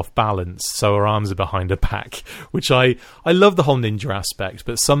and she's off balance, so her arms are behind her back, which I love the whole ninja aspect,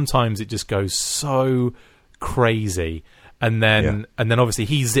 but sometimes it just goes so crazy. And then obviously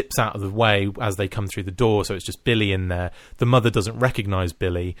he zips out of the way as they come through the door, so it's just Billy in there. The mother doesn't recognise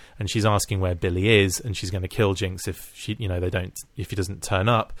Billy, and she's asking where Billy is, and she's going to kill Jinx if he doesn't turn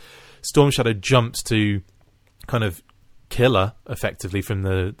up. Storm Shadow jumps to kind of killer effectively from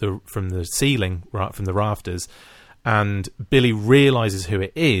the ceiling, right from the rafters, and Billy realizes who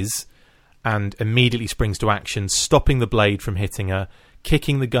it is and immediately springs to action, stopping the blade from hitting her,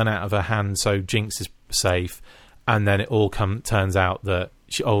 kicking the gun out of her hand so Jinx is safe, and then it all turns out that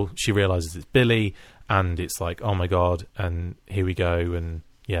she realizes it's Billy, and it's like, oh my god, and here we go, and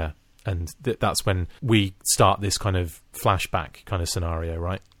that's when we start this kind of flashback kind of scenario,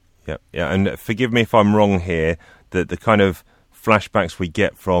 right? Yeah, and forgive me if I'm wrong here. The kind of flashbacks we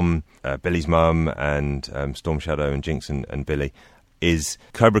get from Billy's mum and Storm Shadow and Jinx and Billy is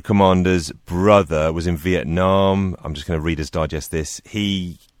Cobra Commander's brother was in Vietnam. I'm just going to Reader's Digest this.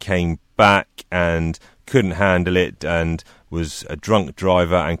 He came back and couldn't handle it and was a drunk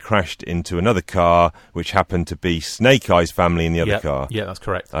driver and crashed into another car, which happened to be Snake Eyes' family in the other car. Yeah, that's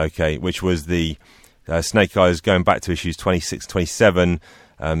correct. Okay, which was the Snake Eyes going back to issues 26, 27.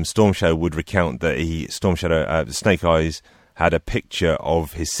 Storm Shadow would recount that Snake Eyes had a picture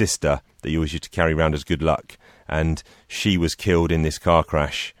of his sister that he always used to carry around as good luck, and she was killed in this car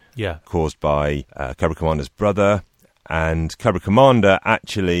crash caused by Cobra Commander's brother, and Cobra Commander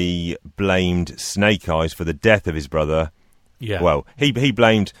actually blamed Snake Eyes for the death of his brother. Yeah. Well, he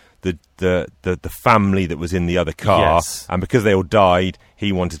blamed the family that was in the other car, and because they all died,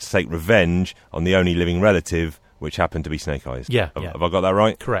 he wanted to take revenge on the only living relative, which happened to be Snake Eyes. Have I got that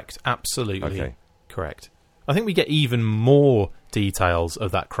right? Correct. Absolutely. Correct. I think we get even more details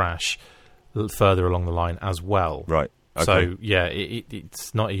of that crash further along the line as well. Right. Okay. So,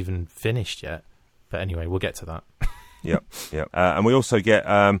 it's not even finished yet. But anyway, we'll get to that. Yep. And we also get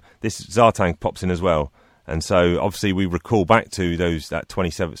this Zartan pops in as well. And so obviously we recall back to that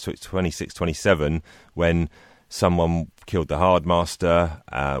 26-27 when someone killed the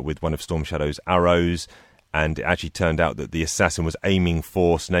Hardmaster with one of Storm Shadow's arrows, and it actually turned out that the assassin was aiming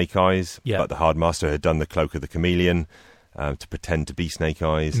for Snake Eyes, but the Hardmaster had done the Cloak of the Chameleon to pretend to be Snake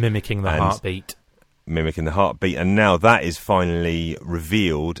Eyes. Mimicking the heartbeat. And now that is finally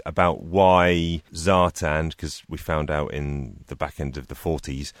revealed about why Zartan, because we found out in the back end of the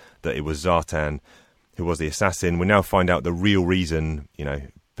 40s that it was Zartan who was the assassin. We now find out the real reason,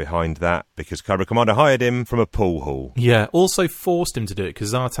 behind that, because Cobra Commander hired him from a pool hall. Yeah, also forced him to do it,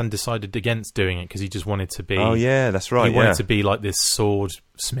 because Zartan decided against doing it, because he just wanted to be... Oh, yeah, that's right, He wanted to be like this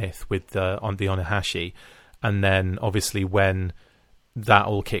swordsmith with on the Onahashi. And then, obviously, when that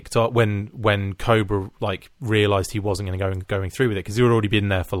all kicked off, when Cobra realised he wasn't going to going through with it, because he had already been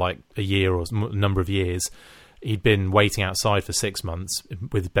there for a year or a number of years. He'd been waiting outside for 6 months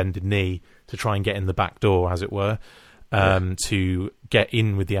with bended knee to try and get in the back door, as it were, to get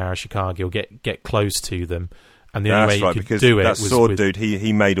in with the Arashikage or get close to them. And the only way he could do it was... That sword dude,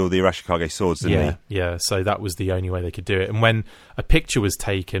 he made all the Arashikage swords, didn't he? Yeah, so that was the only way they could do it. And when a picture was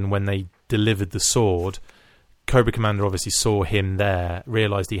taken, when they delivered the sword, Cobra Commander obviously saw him there,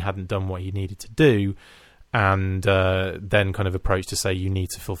 realised he hadn't done what he needed to do, and then kind of approached to say, you need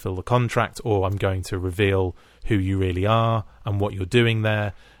to fulfill the contract, or I'm going to reveal who you really are and what you're doing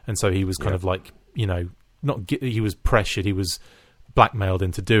there. And so he was kind of he was pressured, he was blackmailed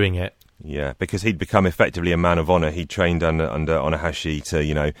into doing it. Yeah, because he'd become effectively a man of honour. He trained under Onahashi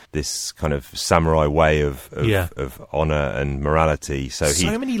to, this kind of samurai way of honour and morality.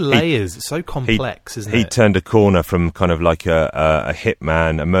 So many layers. It's so complex, isn't it? He turned a corner from kind of like a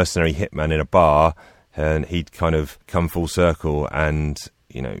hitman, a mercenary hitman in a bar, and he'd kind of come full circle and,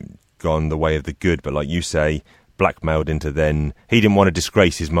 gone the way of the good. But like you say, blackmailed into then... He didn't want to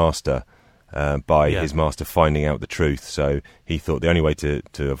disgrace his master. His master finding out the truth, so he thought the only way to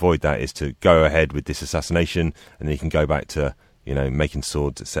avoid that is to go ahead with this assassination, and then he can go back to making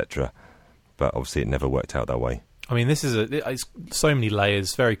swords, etc. But obviously it never worked out that way. I mean, this is it's so many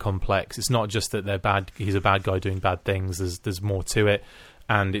layers, very complex. It's not just that they're bad. He's a bad guy doing bad things. There's more to it,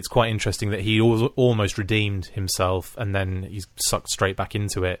 and it's quite interesting that he almost redeemed himself, and then he's sucked straight back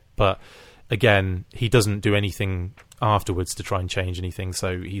into it. But again, he doesn't do anything afterwards to try and change anything,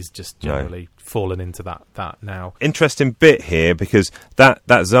 so he's just generally fallen into that now. Interesting bit here, because that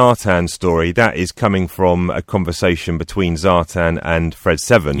Zartan story, that is coming from a conversation between Zartan and Fred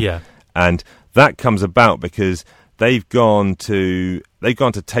Seven. Yeah. And that comes about because they've gone to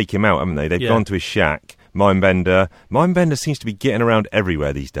take him out, haven't they? They've gone to his shack. Mindbender seems to be getting around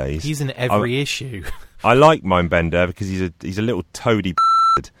everywhere these days. He's in every issue. I like Mindbender because he's a little toady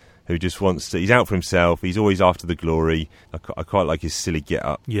who just wants to... He's out for himself. He's always after the glory. I quite like his silly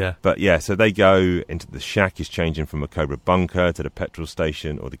get-up. Yeah. But yeah, so they go into the shack. He's changing from a Cobra bunker to the petrol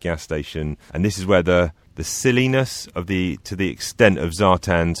station or the gas station. And this is where the silliness to the extent of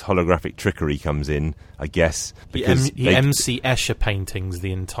Zartan's holographic trickery comes in, I guess. Because he MC Escher paintings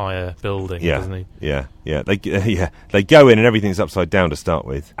the entire building, doesn't he? Yeah. They go in and everything's upside down to start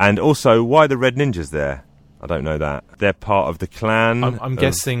with. And also, why are the Red Ninjas there? I don't know that. They're part of the clan. I'm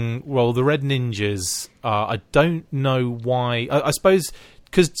guessing, well, the Red Ninjas, I don't know why. I suppose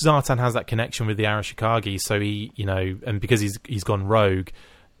because Zartan has that connection with the Arashikage, so he, and because he's gone rogue,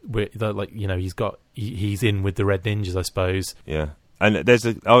 he's in with the Red Ninjas, I suppose. Yeah. And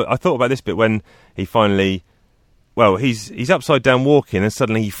I thought about this bit when he finally, he's upside down walking and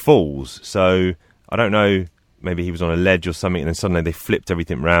suddenly he falls. So I don't know. Maybe he was on a ledge or something, and then suddenly they flipped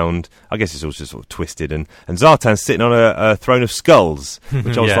everything round. I guess it's all just sort of twisted, and Zartan's sitting on a throne of skulls,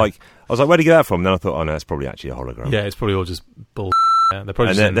 which I was like, where'd he get that from? And then I thought, oh no, it's probably actually a hologram. Yeah, it's probably all just bull. Yeah, they're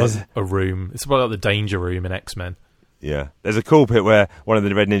probably just in a room. It's probably like the Danger Room in X-Men. Yeah, there's a cool bit where one of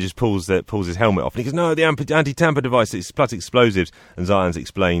the Red Ninjas pulls his helmet off, and he goes, "No, the anti-tamper device, it's plus explosives." And Zartan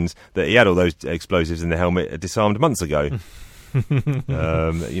explains that he had all those explosives in the helmet disarmed months ago.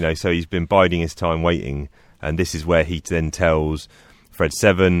 So he's been biding his time waiting. And this is where he then tells Fred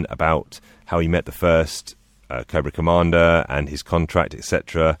Seven about how he met the first Cobra Commander and his contract,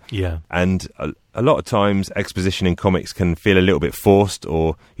 etc. Yeah. And a lot of times exposition in comics can feel a little bit forced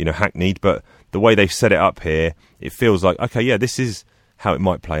or, hackneyed, but the way they've set it up here, it feels like, okay, yeah, this is how it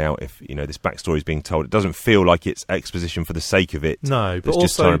might play out if, this backstory is being told. It doesn't feel like it's exposition for the sake of it. No, but it's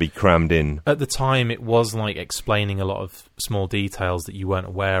just trying to be crammed in. At the time, it was like explaining a lot of small details that you weren't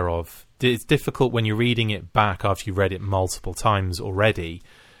aware of. It's difficult when you're reading it back after you've read it multiple times already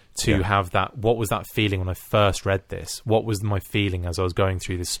to have that. What was that feeling when I first read this? What was my feeling as I was going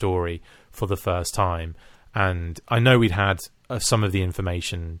through this story for the first time? And I know we'd had some of the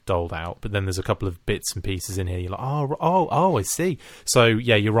information doled out, but then there's a couple of bits and pieces in here. You're like, oh, I see. So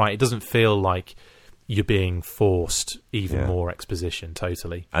yeah, you're right. It doesn't feel like you're being forced even more exposition.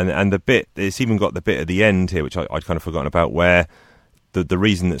 Totally. And the bit, it's even got the bit at the end here, which I'd kind of forgotten about, where the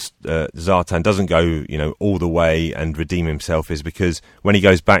reason that Zartan doesn't go, all the way and redeem himself is because when he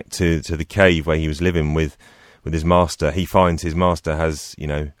goes back to the cave where he was living with his master, he finds his master has,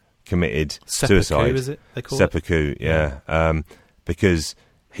 committed suicide. Is it they call Seppuku, yeah. Because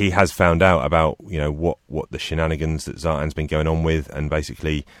he has found out about, what the shenanigans that Zartan's been going on with, and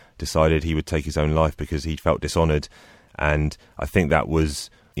basically decided he would take his own life because he felt dishonoured. And I think that was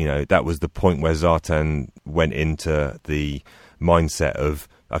the point where Zartan went into the mindset of,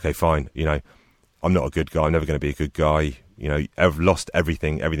 okay, fine, I'm not a good guy, I'm never going to be a good guy, I've lost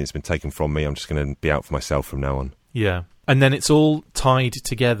everything's been taken from me, I'm just going to be out for myself from now on. Yeah. And then it's all tied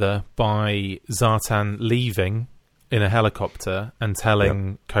together by Zartan leaving in a helicopter and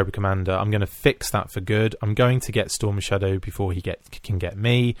telling Cobra Commander, I'm going to fix that for good, I'm going to get Storm Shadow before he can get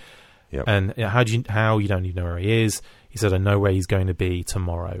me. Yep. And how you don't even know where he is. He said, I know where he's going to be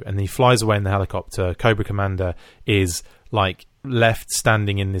tomorrow. And he flies away in the helicopter. Cobra Commander is like left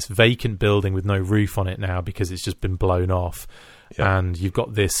standing in this vacant building with no roof on it now because it's just been blown off. Yep. And you've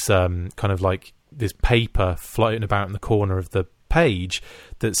got this kind of like this paper floating about in the corner of the page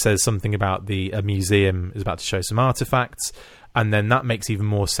that says something about a museum is about to show some artifacts. And then that makes even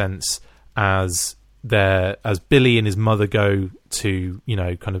more sense as Billy and his mother go to,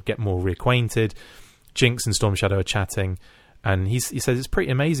 kind of get more reacquainted. Jinx and Storm Shadow are chatting, and he says it's pretty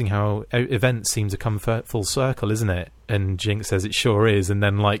amazing how events seem to come full circle, isn't it? And Jinx says it sure is. And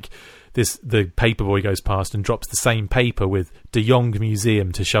then the paperboy goes past and drops the same paper with De Jong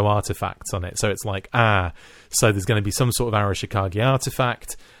Museum to show artifacts on it. So it's like, so there's going to be some sort of Arashikage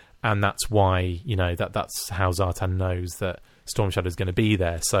artifact, and that's why, that's how Zartan knows that Storm Shadow is going to be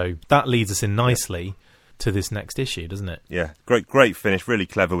there. So that leads us in nicely to this next issue, doesn't it? Yeah, great finish, really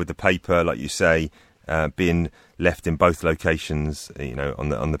clever with the paper, like you say, being left in both locations,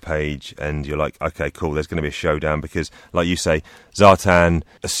 on the page, and you're like, okay, cool, there's going to be a showdown, because, like you say, Zartan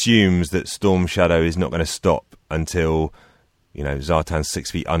assumes that Storm Shadow is not going to stop until, Zartan's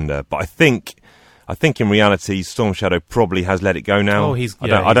 6 feet under. But I think in reality, Storm Shadow probably has let it go now. Oh, he's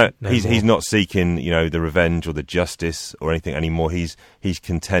not seeking, the revenge or the justice or anything anymore. He's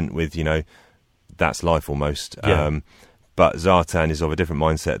content with, that's life almost. Yeah. But Zartan is of a different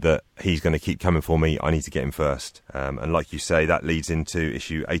mindset that he's going to keep coming for me. I need to get him first. And like you say, that leads into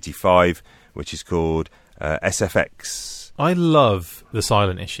issue 85, which is called SFX. I love the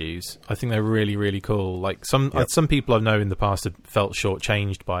silent issues. I think they're really, really cool. Like some people I know in the past have felt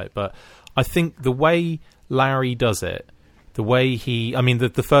shortchanged by it, but I think the way Larry does it, the way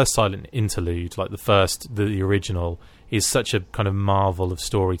the first silent interlude, like the original, is such a kind of marvel of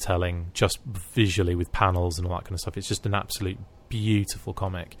storytelling, just visually with panels and all that kind of stuff. It's just an absolute beautiful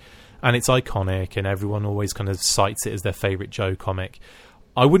comic. And it's iconic, and everyone always kind of cites it as their favourite Joe comic.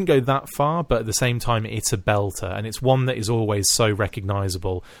 I wouldn't go that far, but at the same time, it's a belter, and it's one that is always so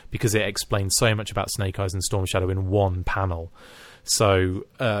recognisable because it explains so much about Snake Eyes and Storm Shadow in one panel. So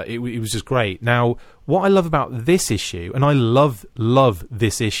it was just great. Now, what I love about this issue, and I love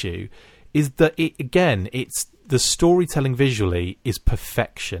this issue, is that it's the storytelling visually is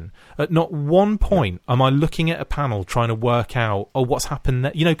perfection. At not one point am I looking at a panel trying to work out, what's happened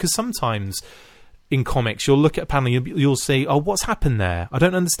there? Because sometimes in comics you'll look at a panel, you'll see, what's happened there? I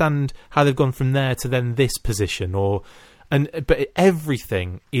don't understand how they've gone from there to then this position, but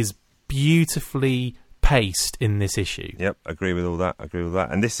everything is beautifully paced in this issue. Yep, agree with all that.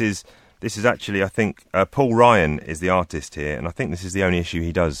 And this is actually, I think, Paul Ryan is the artist here, and I think this is the only issue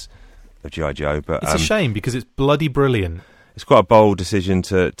he does of G.I. Joe. But it's a shame because it's bloody brilliant. It's quite a bold decision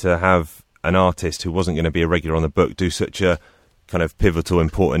to have an artist who wasn't going to be a regular on the book do such a kind of pivotal,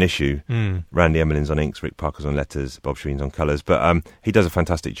 important issue. Randy Emmeline's on inks, Rick Parker's on letters, Bob Sheen's on colours, but he does a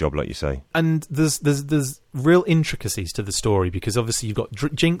fantastic job, like you say. And there's real intricacies to the story, because obviously you've got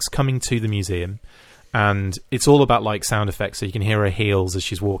Jinx coming to the museum, and it's all about like sound effects, so you can hear her heels as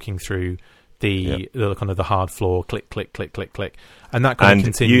she's walking through the kind of the hard floor, click, click, click, click, click, and that kind of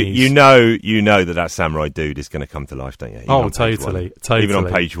continues. You know that samurai dude is going to come to life, don't you? Even totally. Even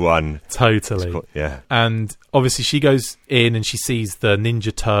on page 1. Totally. Yeah. And obviously she goes in and she sees the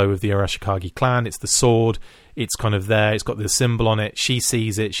ninja toe of the Arashikage clan. It's the sword. It's kind of there. It's got the symbol on it. She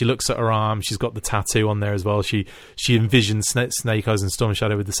sees it. She looks at her arm. She's got the tattoo on there as well. She envisions Snake Eyes and Storm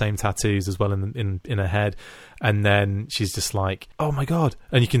Shadow with the same tattoos as well in her head. And then she's just like, "Oh my god!"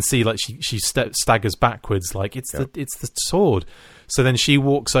 And you can see like she staggers backwards, like it's the sword. So then she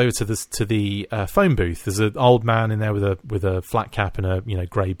walks over to the phone booth. There's an old man in there with a flat cap and a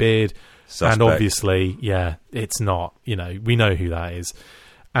grey beard. Suspect. And obviously, it's not. We know who that is.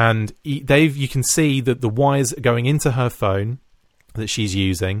 And you can see that the wires are going into her phone that she's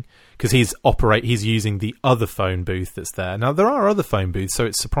using, because he's using the other phone booth that's there. Now there are other phone booths, so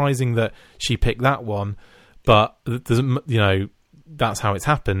it's surprising that she picked that one, but that's how it's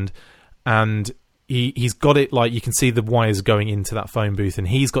happened. And he's got it, like, you can see the wires going into that phone booth, and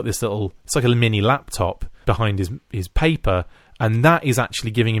he's got this little, it's like a mini laptop behind his paper, and that is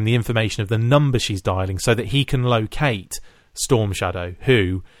actually giving him the information of the number she's dialing so that he can locate Storm Shadow,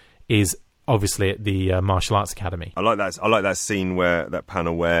 who is obviously at the martial arts academy. I like that scene that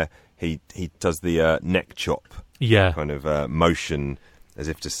panel where he does the neck chop, kind of motion, as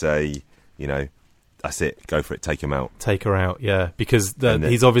if to say, that's it, go for it, take him out, take her out, because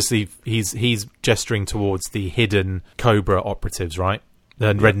he's obviously he's gesturing towards the hidden Cobra operatives, right?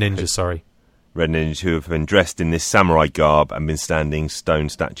 The Red Ninjas, sorry. Red Ninjas, who have been dressed in this samurai garb and been standing stone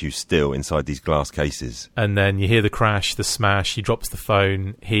statues still inside these glass cases. And then you hear the crash, the smash. He drops the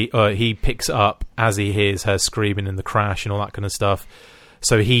phone. He picks it up as he hears her screaming in the crash and all that kind of stuff.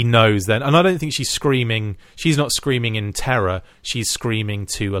 So he knows then. And I don't think she's screaming. She's not screaming in terror. She's screaming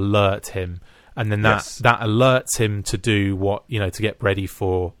to alert him. And then that alerts him to do what, to get ready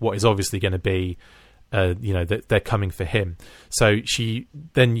for what is obviously going to be, that they're coming for him. So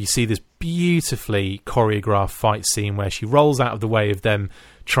then you see this beautifully choreographed fight scene where she rolls out of the way of them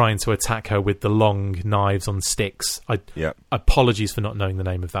trying to attack her with the long knives on sticks. Apologies for not knowing the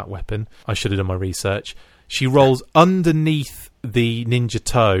name of that weapon. I should have done my research. She rolls underneath the ninja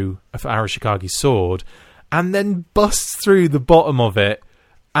toe of Arashikage's sword and then busts through the bottom of it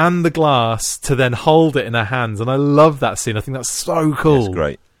and the glass to then hold it in her hands. And I love that scene. I think that's so cool. It's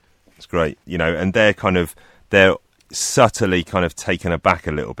great. It's great, and they're subtly kind of taken aback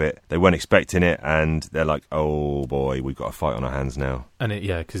a little bit. They weren't expecting it, and they're like, "Oh boy, we've got a fight on our hands now." And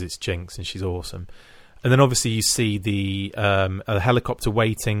because it's Jinx and she's awesome. And then obviously you see the a helicopter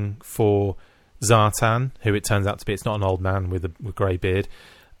waiting for Zartan, who it turns out to be. It's not an old man with a grey beard.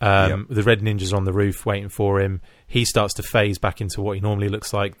 The Red Ninjas are on the roof waiting for him. He starts to phase back into what he normally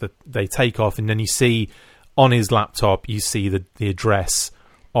looks like. They take off, and then you see on his laptop, you see the address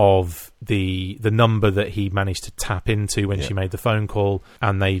of the number that he managed to tap into when she made the phone call,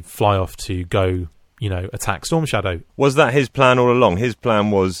 and they fly off to go, attack Storm Shadow. Was that his plan all along? His plan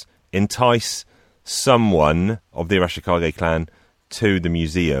was entice someone of the Arashikage clan to the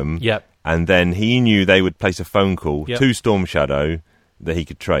museum, and then he knew they would place a phone call to Storm Shadow that he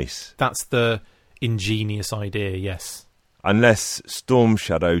could trace. That's the ingenious idea, yes. Unless Storm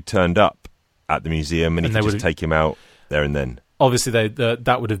Shadow turned up at the museum and he could just take him out there and then. Obviously,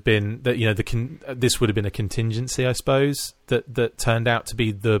 that would have been this would have been a contingency, I suppose, that turned out to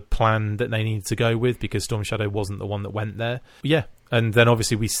be the plan that they needed to go with, because Storm Shadow wasn't the one that went there. Yeah, and then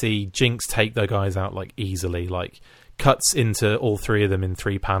obviously we see Jinx take their guys out like easily, like cuts into all three of them in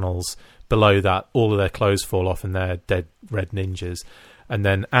 3 panels. Below that, all of their clothes fall off and they're dead Red Ninjas. And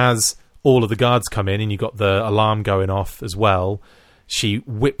then as all of the guards come in and you got the alarm going off as well, she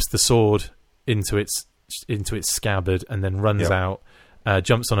whips the sword into its scabbard and then runs out,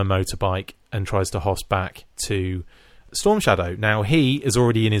 jumps on a motorbike and tries to hoss back to Storm Shadow. Now he is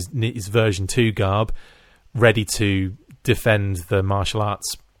already in his version 2 garb, ready to defend the martial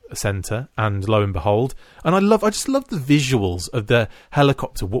arts center, and lo and behold, and I just love the visuals of the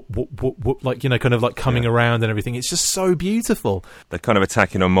helicopter whoop, whoop, whoop, whoop, like kind of like coming around and everything. It's just so beautiful. They're kind of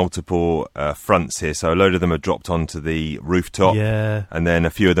attacking on multiple fronts here, so a load of them are dropped onto the rooftop, and then a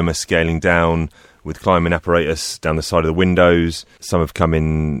few of them are scaling down with climbing apparatus down the side of the windows. Some have come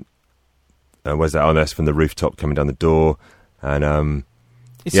in where's that? Oh, that's from the rooftop coming down the door. And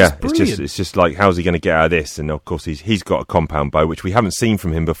it's just like, how's he going to get out of this? And of course he's got a compound bow, which we haven't seen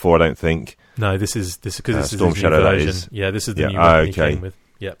from him before, I don't think. No, this is because this is Storm Shadow version. Yeah, this is the new one he came with.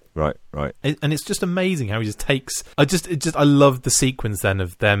 Yep. Right. And it's just amazing how he just takes. I love the sequence then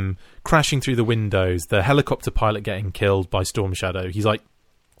of them crashing through the windows, the helicopter pilot getting killed by Storm Shadow. He's like,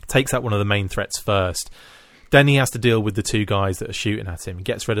 takes out one of the main threats first. Then he has to deal with the 2 guys that are shooting at him. He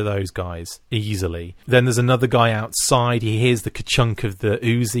gets rid of those guys easily. Then there's another guy outside. He hears the ka-chunk of the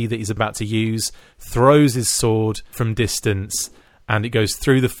Uzi that he's about to use, throws his sword from distance, and it goes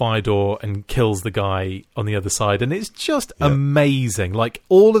through the fire door and kills the guy on the other side. And it's just amazing. Like,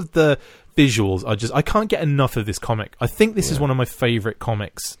 all of the visuals are I can't get enough of this comic. I think this is one of my favourite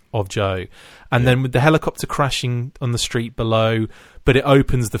comics of Joe. And then with the helicopter crashing on the street below, but it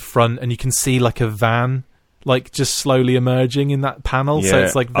opens the front and you can see like a van like just slowly emerging in that panel. So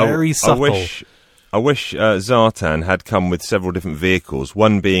it's like very subtle. I wish Zartan had come with several different vehicles,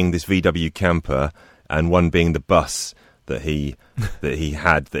 one being this VW camper and one being the bus that he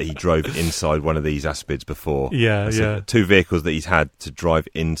drove inside one of these Aspids before. Two vehicles that he's had to drive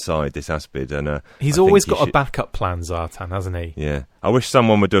inside this Aspid, and he's always got a backup plan, Zartan, hasn't he? Yeah, I wish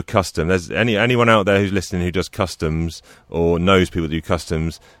someone would do a custom. There's anyone out there who's listening who does customs or knows people that do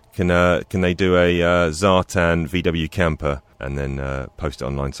customs. Can they do a Zartan VW camper and then post it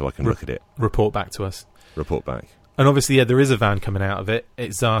online so I can look at it? Report back to us. Report back. And obviously, there is a van coming out of it.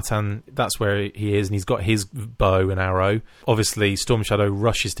 It's Zartan. That's where he is, and he's got his bow and arrow. Obviously, Storm Shadow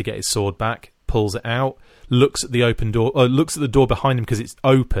rushes to get his sword back, pulls it out, looks at the open door, looks at the door behind him because it's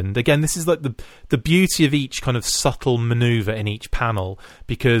opened. Again, this is like the beauty of each kind of subtle maneuver in each panel,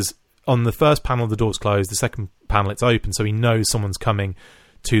 because on the first panel, the door's closed. The second panel, it's open, so he knows someone's coming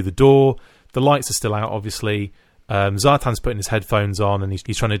to the door. The lights are still out, obviously. Zartan's putting his headphones on, and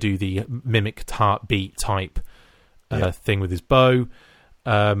he's trying to do the mimic heartbeat type thing with his bow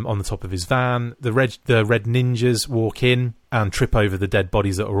on the top of his van. The red ninjas walk in and trip over the dead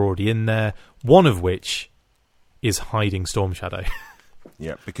bodies that are already in there, one of which is hiding Storm Shadow.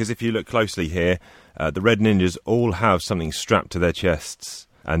 Yeah, because if you look closely here, the red ninjas all have something strapped to their chests,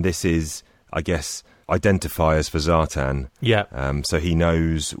 and this is, I guess, identifiers for Zartan. Yeah. So he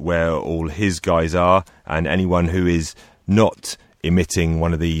knows where all his guys are, and anyone who is not emitting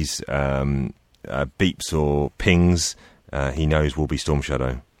one of these beeps or pings, he knows will be Storm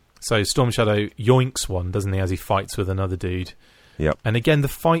Shadow. So Storm Shadow yoinks one, doesn't he, as he fights with another dude? Yep. And again, the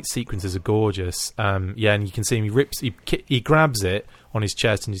fight sequences are gorgeous. And you can see him. He grabs it on his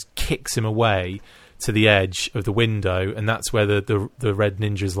chest and just kicks him away to the edge of the window, and that's where the red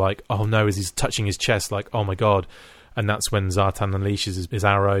ninja's like, oh no, as he's touching his chest, like, oh my god. And that's when Zartan unleashes his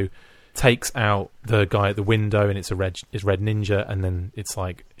arrow, takes out the guy at the window, and it's red ninja, and then it's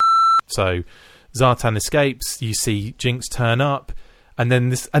like, so Zartan escapes. You see Jinx turn up, and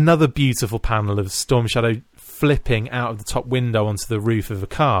then another beautiful panel of Storm Shadow flipping out of the top window onto the roof of a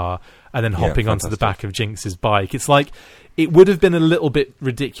car, and then hopping onto the back of Jinx's bike. It's like, it would have been a little bit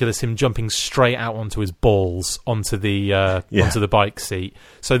ridiculous him jumping straight out onto his balls onto the bike seat.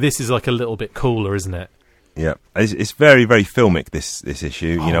 So this is like a little bit cooler, isn't it? Yeah, it's very, very filmic, this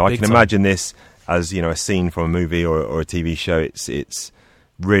issue. I can imagine this as a scene from a movie or a TV show. It's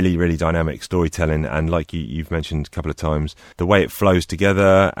really, really dynamic storytelling, and like you've mentioned a couple of times, the way it flows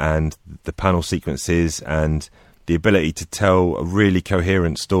together and the panel sequences and the ability to tell a really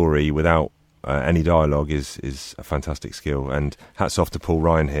coherent story without any dialogue is a fantastic skill. And hats off to Paul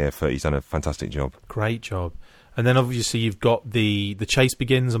Ryan here, he's done a fantastic job. Great job. And then obviously you've got the chase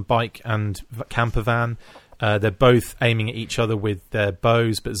begins on bike and camper van. They're both aiming at each other with their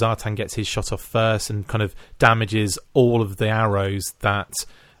bows, but Zartan gets his shot off first and kind of damages all of the arrows that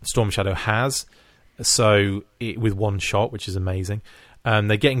Storm Shadow has. So with one shot, which is amazing.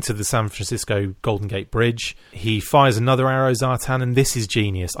 They're getting to the San Francisco Golden Gate Bridge. He fires another arrow, Zartan, and this is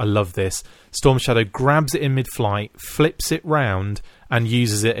genius. I love this. Storm Shadow grabs it in mid-flight, flips it round, and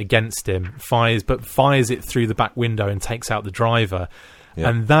uses it against him. Fires it through the back window and takes out the driver. Yeah.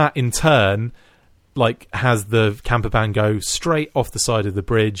 And that, in turn, has the camper van go straight off the side of the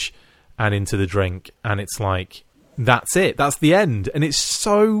bridge and into the drink. And it's like, that's it. That's the end. And it's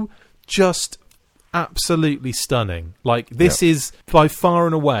so just absolutely stunning. This is by far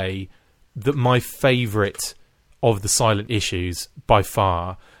and away my favourite of the silent issues by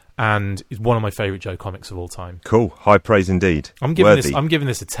far, and is one of my favourite Joe comics of all time. Cool, high praise indeed. I'm giving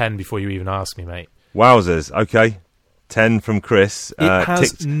this a 10 before you even ask me, mate. Wowzers. Okay, 10 from Chris. It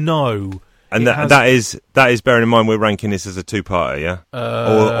has ticked. No. And that is bearing in mind we're ranking this as a two-parter, yeah?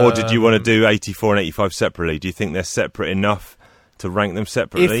 Or did you want to do 84 and 85 separately? Do you think they're separate enough to rank them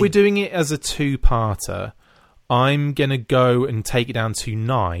separately? If we're doing it as a two-parter, I'm going to go and take it down to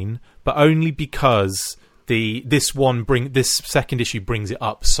 9, but only because this second issue brings it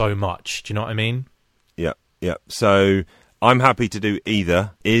up so much. Do you know what I mean? Yeah. So I'm happy to do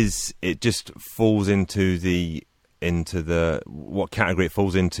either. It just falls into the what category it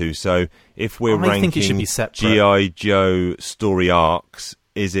falls into. So if we're ranking think it should be separate. G.I. Joe story arcs,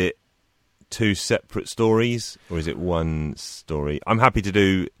 is it 2 separate stories or is it one story? I'm happy to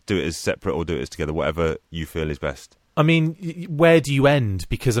do it as separate or do it as together, whatever you feel is best. I mean, where do you end?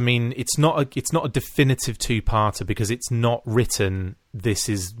 Because I mean, it's not a definitive two-parter because it's not written. This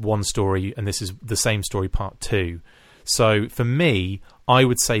is one story and this is the same story part 2. So for me, I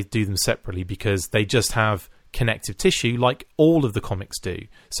would say do them separately because they just have connective tissue like all of the comics do.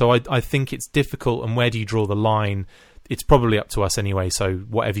 So I think it's difficult, and where do you draw the line? It's probably up to us anyway, so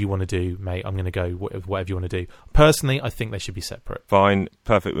whatever you want to do, mate, I'm going to go whatever you want to do. Personally, I think they should be separate. Fine,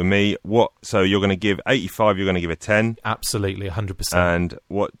 perfect with me. So you're going to give 85, you're going to give a 10? Absolutely, 100%. And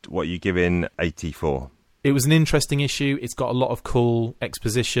what are you giving 84? It was an interesting issue. It's got a lot of cool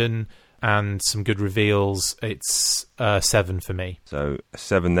exposition and some good reveals. It's 7 for me. So a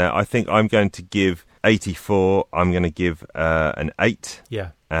 7 there. I think I'm going to give 84. I'm going to give an 8.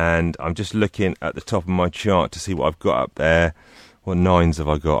 Yeah. And I'm just looking at the top of my chart to see what I've got up there. What 9s have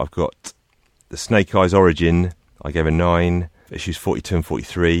I got? I've got the Snake Eyes Origin. I gave a 9. Issues 42 and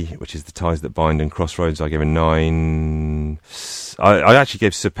 43, which is the Ties That Bind and Crossroads. I gave a 9. I actually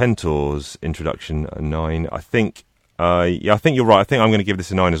gave Serpentor's introduction a 9. I think you're right. I think I'm going to give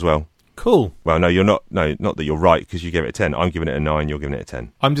this a 9 as well. Cool. Well, no, you're not. No, not that you're right because you gave it a 10. I'm giving it a 9. You're giving it a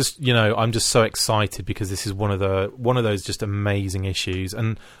 10. I'm just so excited because this is one of those just amazing issues,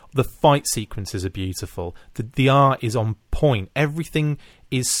 and the fight sequences are beautiful. The art is on point. Everything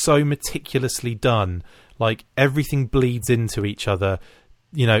is so meticulously done. Like everything bleeds into each other.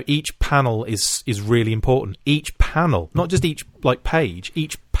 You know, each panel is really important. Each panel, not just each page.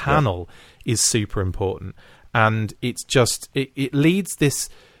 Each panel is super important, and it's just it leads this.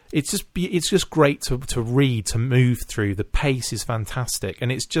 It's just great to read, to move through. The pace is fantastic, and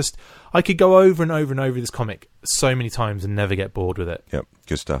it's just I could go over and over and over this comic so many times and never get bored with it. Yep,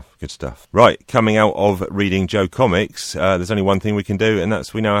 good stuff. Right, coming out of reading Joe Comics, there's only one thing we can do, and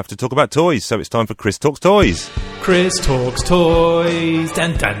that's we now have to talk about toys. So it's time for Chris Talks Toys. Chris Talks Toys.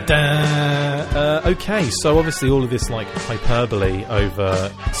 Dun dun dun. Okay, so obviously all of this like hyperbole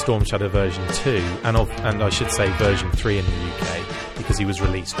over Storm Shadow version 2, and I should say version 3 in the UK. Because he was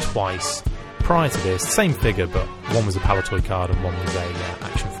released twice prior to this. Same figure, but one was a Palatoy card and one was a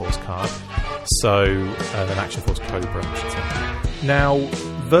Action Force card. So, an Action Force Cobra, I should say. Now,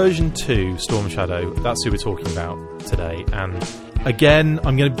 version 2, Storm Shadow, that's who we're talking about today. And again,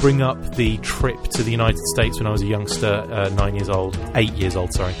 I'm going to bring up the trip to the United States when I was a youngster, 8 years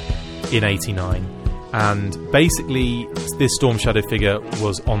old, in 89. And basically, this Storm Shadow figure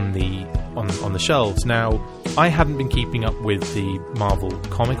was on the shelves. Now, I hadn't been keeping up with the Marvel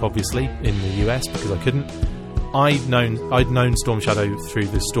comic, obviously, in the US because I couldn't. I'd known Storm Shadow through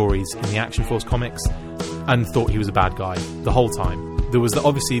the stories in the Action Force comics and thought he was a bad guy the whole time. There was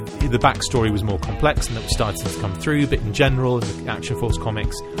obviously the backstory was more complex and that was starting to come through, but in general, in the Action Force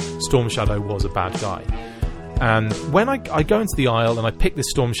comics, Storm Shadow was a bad guy. And when I go into the aisle and I pick this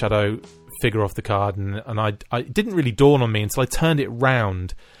Storm Shadow figure off the card, and it didn't really dawn on me until I turned it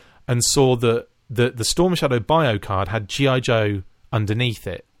round and saw that the Storm Shadow bio card had G.I. Joe underneath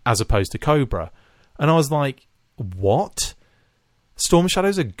it as opposed to Cobra. And I was like, what? Storm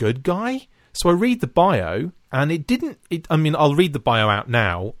Shadow's a good guy? So I read the bio, and I'll read the bio out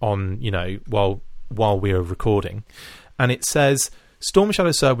now on, while we're recording. And it says, Storm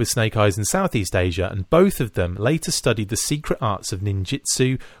Shadow served with Snake Eyes in Southeast Asia, and both of them later studied the secret arts of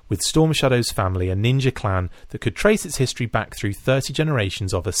ninjutsu with Storm Shadow's family, a ninja clan that could trace its history back through 30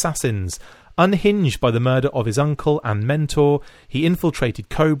 generations of assassins. Unhinged by the murder of his uncle and mentor, he infiltrated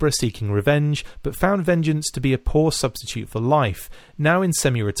Cobra seeking revenge, but found vengeance to be a poor substitute for life. Now in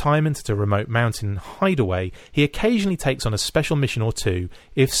semi-retirement at a remote mountain hideaway, he occasionally takes on a special mission or two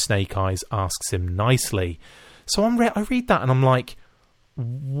if Snake Eyes asks him nicely. So I read that and I'm like,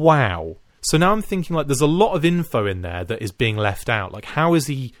 wow. So now I'm thinking like there's a lot of info in there that is being left out. Like how is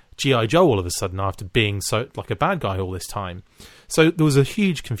he G.I. Joe all of a sudden after being so like a bad guy all this time? So there was a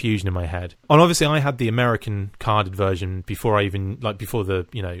huge confusion in my head. And obviously I had the American carded version before I didn't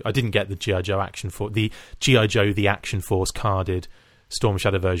get the G.I. Joe the Action Force carded Storm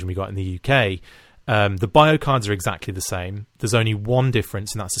Shadow version we got in the UK. The bio cards are exactly the same. There's only one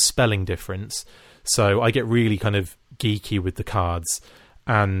difference, and that's a spelling difference. So I get really kind of geeky with the cards.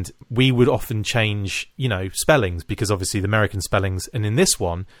 And we would often change, spellings, because obviously the American spellings, and in this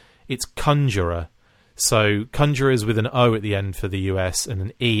one, it's Conjurer. So Conjurer is with an O at the end for the US and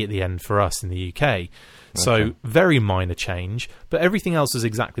an E at the end for us in the UK. Okay. So very minor change, but everything else is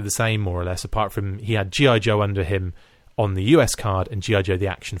exactly the same, more or less, apart from he had G.I. Joe under him on the US card and G.I. Joe the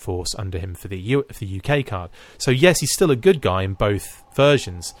Action Force under him for the UK card. So yes, he's still a good guy in both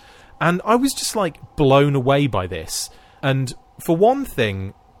versions. And I was just like blown away by this. And for one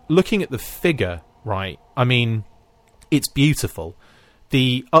thing, looking at the figure, right, I mean, it's beautiful.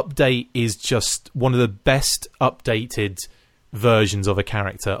 The update is just one of the best updated versions of a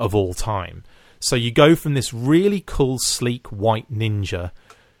character of all time. So you go from this really cool, sleek, white ninja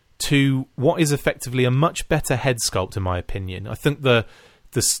to what is effectively a much better head sculpt, in my opinion. I think the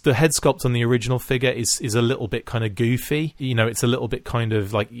head sculpt on the original figure is a little bit kind of goofy. You know, it's a little bit kind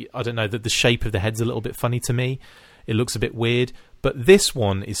of like, I don't know, that the shape of the head's a little bit funny to me. It looks a bit weird. But this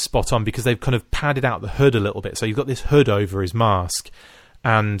one is spot on because they've kind of padded out the hood a little bit. So you've got this hood over his mask,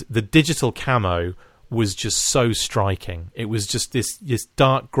 and the digital camo was just so striking. It was just this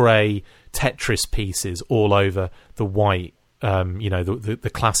dark grey Tetris pieces all over the white,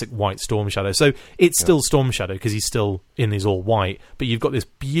 the classic white Storm Shadow. So it's still Storm Shadow because he's still in his all white, but you've got this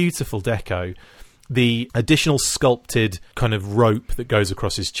beautiful deco. The additional sculpted kind of rope that goes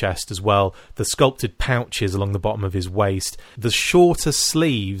across his chest as well, the sculpted pouches along the bottom of his waist, the shorter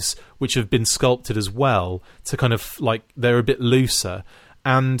sleeves, which have been sculpted as well to kind of like, they're a bit looser.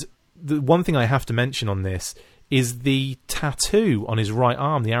 And the one thing I have to mention on this is the tattoo on his right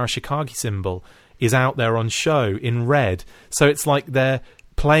arm, the Arashikage symbol, is out there on show in red. So it's like they're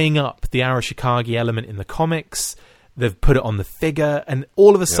playing up the Arashikage element in the comics. They've put it on the figure, and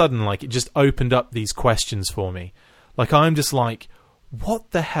all of a sudden, like, it just opened up these questions for me. Like, I'm just like,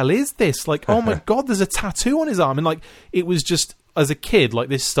 what the hell is this? Like, oh my God, there's a tattoo on his arm. And like, it was just, as a kid, like,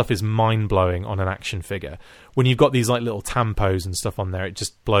 this stuff is mind-blowing on an action figure. When you've got these like little tampos and stuff on there, it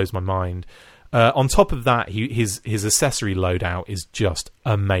just blows my mind. On top of that, his accessory loadout is just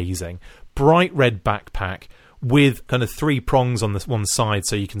amazing. Bright red backpack with kind of 3 prongs on the one side,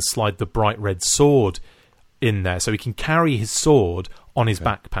 so you can slide the bright red sword in there, so he can carry his sword on his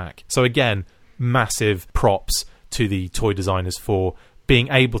backpack. So again, massive props to the toy designers for being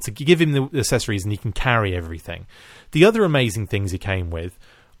able to give him the accessories and he can carry everything. The other amazing things he came with,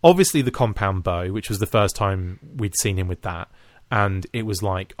 obviously the compound bow, which was the first time we'd seen him with that, and it was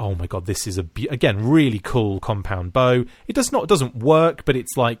like, oh my God, this is again really cool compound bow. It doesn't work, but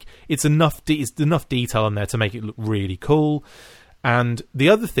it's like it's enough detail in there to make it look really cool. And the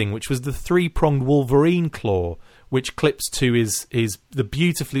other thing, which was the 3-pronged Wolverine claw, which clips to the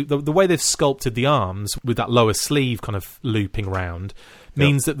beautifully the way they've sculpted the arms with that lower sleeve kind of looping round,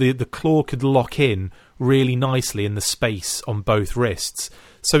 means that the claw could lock in really nicely in the space on both wrists.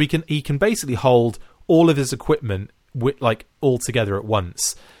 So he can basically hold all of his equipment like all together at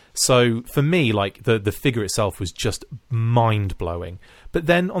once. So for me, like the figure itself was just mind blowing. But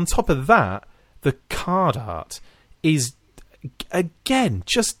then on top of that, the card art is, again,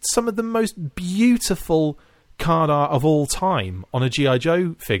 just some of the most beautiful card art of all time on a G.I.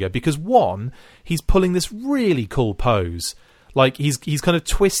 Joe figure, because one, he's pulling this really cool pose. Like he's kind of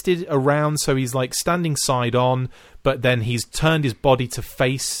twisted around, so he's like standing side on, but then he's turned his body to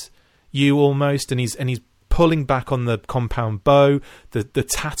face you almost, and he's pulling back on the compound bow. The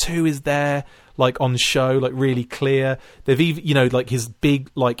tattoo is there, like on show, like really clear. They've even, like his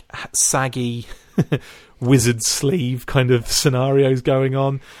big, like saggy wizard sleeve kind of scenarios going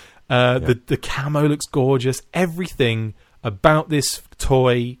on. The camo looks gorgeous. Everything about this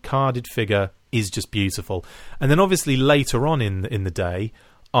toy carded figure is just beautiful. And then obviously later on in the day,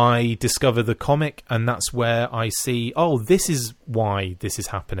 I discover the comic, and that's where I see, oh, this is why this is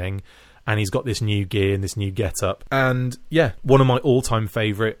happening. And he's got this new gear and this new get-up. And yeah, one of my all-time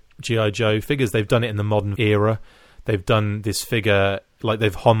favourite G.I. Joe figures. They've done it in the modern era. They've done this figure, like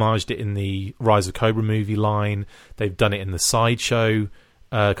they've homaged it in the Rise of Cobra movie line. They've done it in the Sideshow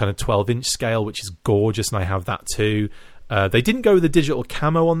kind of 12-inch scale, which is gorgeous, and I have that too. They didn't go with the digital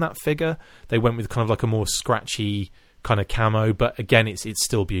camo on that figure. They went with kind of like a more scratchy kind of camo, but again, it's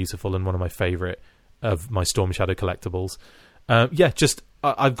still beautiful and one of my favourite of my Storm Shadow collectibles.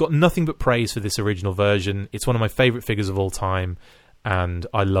 I've got nothing but praise for this original version. It's one of my favourite figures of all time, and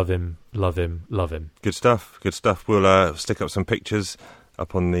I love him, love him, love him. Good stuff, good stuff. We'll stick up some pictures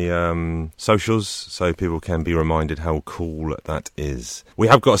up on the socials so people can be reminded how cool that is. We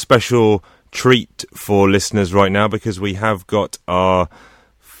have got a special treat for listeners right now because we have got our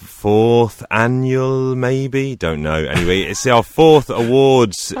 4th annual, maybe? Don't know. Anyway, it's our 4th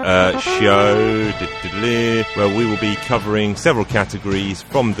awards show where we will be covering several categories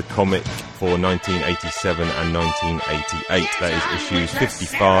from the comic for 1987 and 1988. That is issues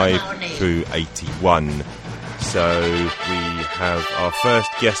 55 through 81. So we have our first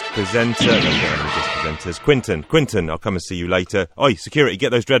guest presenter. No, guest presenters. Quinton, I'll come and see you later. Oi, security,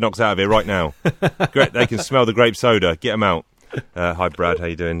 get those dreadnoughts out of here right now. Great, they can smell the grape soda. Get them out. Hi, Brad. How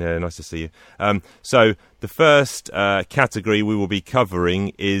you doing? Nice to see you. So the first category we will be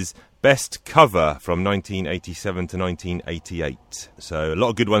covering is Best Cover from 1987 to 1988. So a lot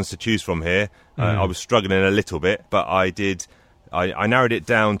of good ones to choose from here. I was struggling a little bit, but I narrowed it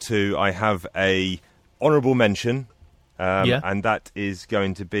down to, I have a honourable mention, and that is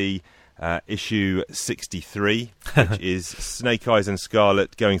going to be issue 63, which is Snake Eyes and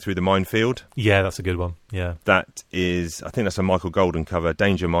Scarlet going through the minefield. Yeah, that's a good one. Yeah, that is, I think that's a Michael Golden cover.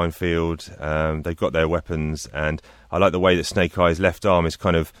 Danger minefield. They've got their weapons, and I like the way that Snake Eyes' left arm is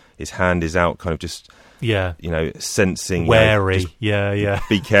kind of, his hand is out, kind of just. Yeah, sensing wary. Yeah.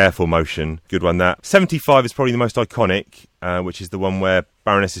 Be careful motion. Good one. That 75 is probably the most iconic, which is the one where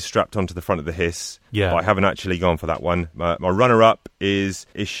Baroness is strapped onto the front of the Hiss. Yeah, but I haven't actually gone for that one. My runner-up is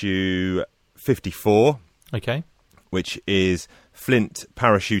issue 54. Okay, which is Flint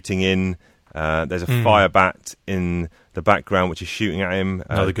parachuting in. There's a fire bat in the background which is shooting at him.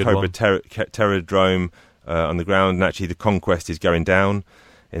 Another good Cobra one. Terrordrome on the ground, and actually the Conquest is going down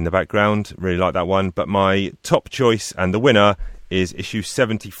in the background. Really like that one. But my top choice and the winner is issue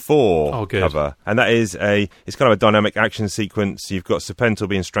 74 cover. And that is it's kind of a dynamic action sequence. You've got Serpentor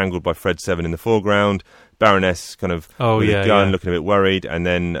being strangled by Fred Seven in the foreground, Baroness kind of with a gun looking a bit worried, and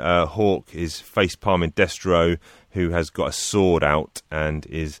then Hawk is face palming Destro, who has got a sword out and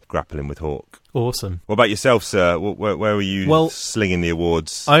is grappling with Hawk. Awesome. What about yourself, sir? Where were you slinging the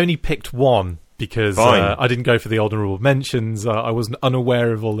awards? I only picked one because I didn't go for the honourable mentions. I was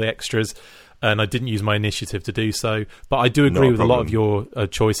unaware of all the extras, and I didn't use my initiative to do so. But I do agree with a lot of your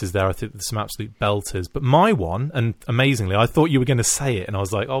choices there. I think there's some absolute belters. But my one, and amazingly, I thought you were going to say it, and I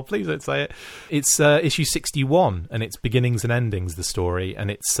was like, oh, please don't say it. It's issue 61, and it's Beginnings and Endings, the story. And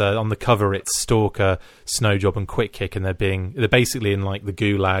it's on the cover, it's Stalker, Snowjob, and Quick Kick, and they're basically in like the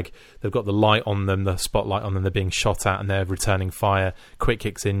gulag. They've got the light on them, the spotlight on them. They're being shot at, and they're returning fire. Quick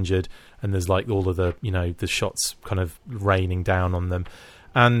Kick's injured, and there's like all of the the shots kind of raining down on them.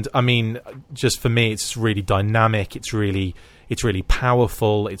 And I mean, just for me, it's really dynamic. It's really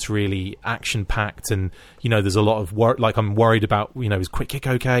powerful. It's really action packed, and there's a lot of like I'm worried about. Is Quick Kick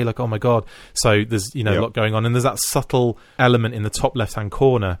okay? Like, oh my god. So there's a lot going on, and there's that subtle element in the top left hand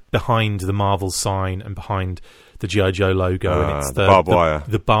corner behind the Marvel sign and behind the G.I. Joe logo, and it's the barbed wire,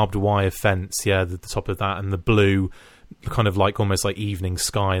 the barbed wire fence. Yeah, the top of that, and the blue, kind of like almost like evening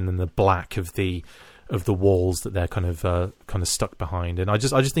sky, and then the black of the walls that they're kind of stuck behind. And I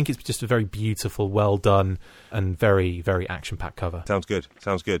just think it's just a very beautiful, well done, and very, very action-packed cover. Sounds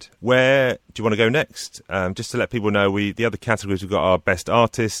good. Where do you want to go next? Just to let people know, the other categories we've got are Best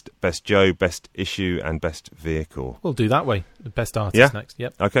Artist, Best Joe, Best Issue, and Best Vehicle. We'll do that way. Best Artist next,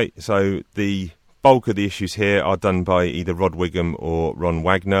 yep. Okay, so the bulk of the issues here are done by either Rod Wiggum or Ron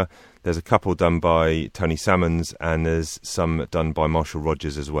Wagner. There's a couple done by Tony Salmons, and there's some done by Marshall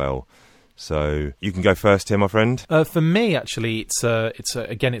Rogers as well. So you can go first here, my friend. For me, actually, it's a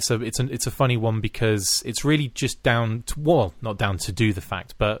funny one because it's really just down to, not down to do the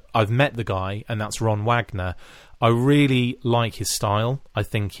fact, but I've met the guy, and that's Ron Wagner. I really like his style. I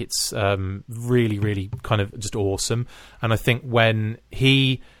think it's really, really kind of just awesome. And I think when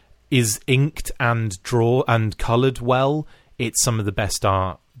he is inked and coloured well, it's some of the best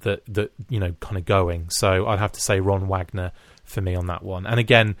art that kind of going. So I'd have to say Ron Wagner for me on that one. And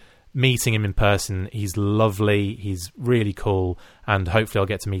again, meeting him in person, he's lovely, he's really cool, and hopefully I'll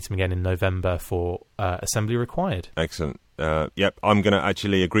get to meet him again in November for Assembly Required. Excellent. Yep, I'm going to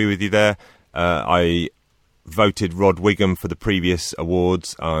actually agree with you there. I voted Rod Wiggum for the previous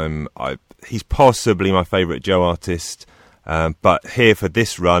awards. He's possibly my favourite Joe artist, but here for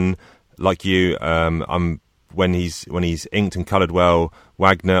this run, like you, when he's inked and coloured well,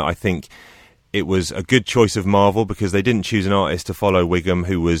 Wagner, I think it was a good choice of Marvel because they didn't choose an artist to follow Wiggum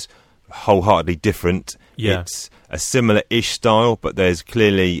who was wholeheartedly different. Yeah. It's a similar-ish style, but there's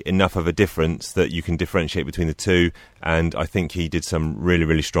clearly enough of a difference that you can differentiate between the two, and I think he did some really,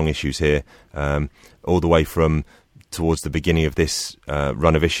 really strong issues here, all the way from towards the beginning of this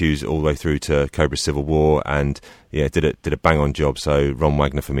run of issues all the way through to Cobra Civil War, and did a bang-on job, so Ron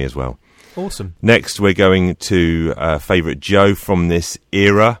Wagner for me as well. Awesome. Next, we're going to favourite Joe from this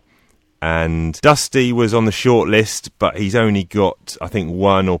era. And Dusty was on the short list, but he's only got, I think,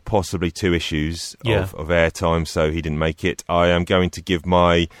 one or possibly two issues of airtime, so he didn't make it. I am going to give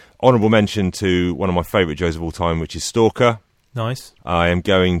my honourable mention to one of my favourite Joes of all time, which is Stalker. Nice. I am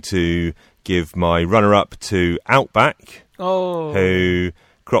going to give my runner-up to Outback, who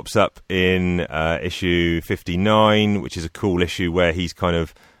crops up in issue 59, which is a cool issue where he's kind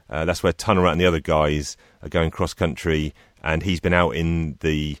of... that's where Tunnel Rat and the other guys are going cross-country, and he's been out in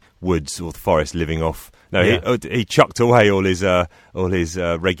the woods or the forest living off. No, he chucked away all his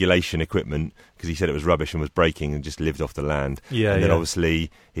regulation equipment because he said it was rubbish and was breaking, and just lived off the land. And then obviously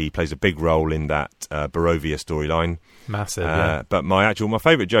he plays a big role in that Barovia storyline. Massive. But my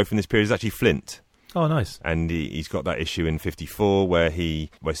favourite Joe from this period is actually Flint. Oh, nice. And he's got that issue in 54 where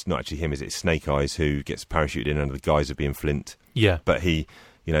it's not actually him, it's Snake Eyes who gets parachuted in under the guise of being Flint. Yeah. But he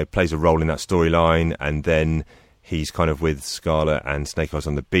plays a role in that storyline, and then he's kind of with Scarlet and Snake Eyes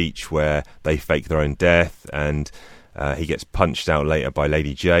on the beach where they fake their own death, and he gets punched out later by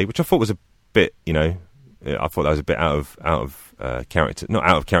Lady J, which I thought was a bit, I thought that was a bit out of character, not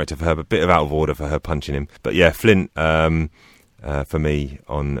out of character for her, but a bit of out of order for her punching him. But yeah, Flint for me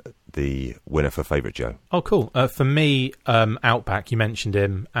on the winner for favourite Joe. Oh, cool. For me, Outback, you mentioned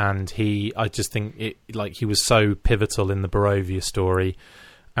him, and I just think he was so pivotal in the Barovia story,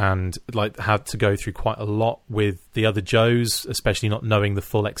 and had to go through quite a lot with the other Joes, especially not knowing the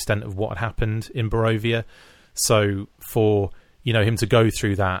full extent of what had happened in Barovia. So for him to go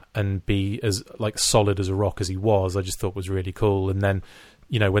through that and be as solid as a rock as he was, I just thought was really cool. And then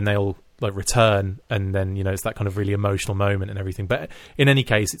when they all return, and then it's that kind of really emotional moment and everything. But in any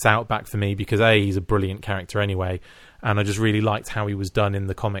case, it's Outback for me because he's a brilliant character anyway, and I just really liked how he was done in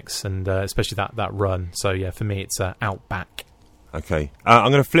the comics, and especially that run. So yeah, for me it's Outback. Okay,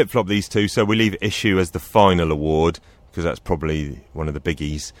 I'm going to flip-flop these two, so we leave Issue as the final award, because that's probably one of the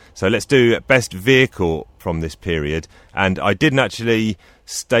biggies. So let's do Best Vehicle from this period. And I didn't actually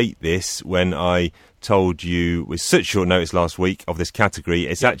state this when I told you with such short notice last week of this category.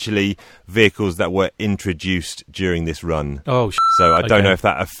 It's actually vehicles that were introduced during this run. Oh, so I don't know if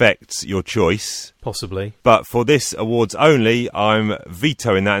that affects your choice. Possibly. But for this awards only, I'm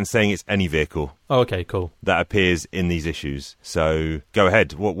vetoing that and saying it's any vehicle. Oh, okay, cool. That appears in these issues. So go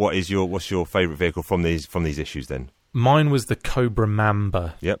ahead. What's your favourite vehicle from these issues then? Mine was the Cobra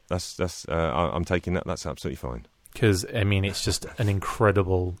Mamba. Yep, that's. I'm taking that. That's absolutely fine. Because it's just an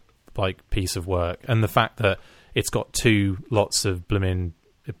incredible piece of work, and the fact that it's got two lots of blooming,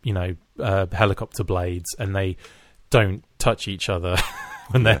 helicopter blades, and they don't touch each other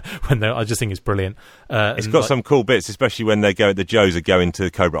when they're. I just think it's brilliant. It's got some cool bits, especially when the Joes are going to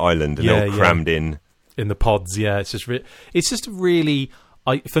Cobra Island and they're all crammed in the pods. Yeah, it's just really.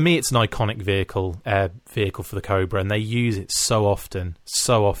 For me, it's an iconic vehicle for the Cobra, and they use it so often.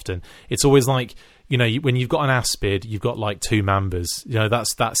 It's always when you've got an Aspid, you've got two Mambas.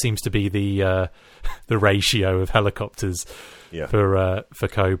 That seems to be the ratio of helicopters for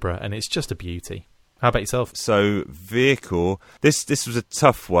Cobra, and it's just a beauty. How about yourself? So vehicle, this was a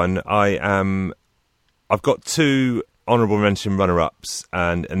tough one. I've got two honourable mention runner-ups,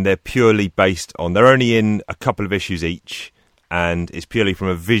 and they're purely based on. They're only in a couple of issues each. And it's purely from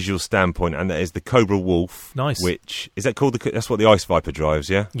a visual standpoint, and that is the Cobra Wolf. Nice. Which is that called? That's what the Ice Viper drives,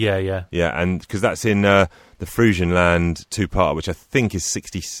 yeah. Yeah. And because that's in the Frusian Land 2-part, which I think is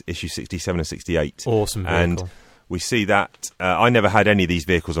issue 67 and 68. Awesome vehicle. And we see that. I never had any of these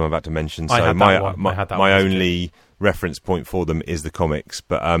vehicles I'm about to mention, so I had my only reference point for them is the comics.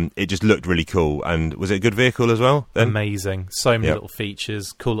 But it just looked really cool, and was it a good vehicle as well? Then? Amazing. So many little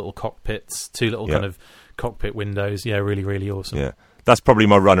features, cool little cockpits, two little kind of cockpit windows. Yeah, really, really awesome. Yeah, that's probably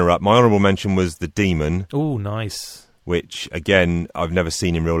my runner-up. My honourable mention was the Demon. Oh, nice. Which again, I've never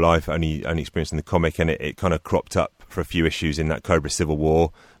seen in real life, only experienced in the comic, and it kind of cropped up for a few issues in that Cobra Civil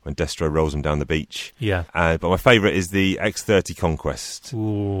War when Destro rolls him down the beach. Yeah. But my favourite is the X-30 Conquest.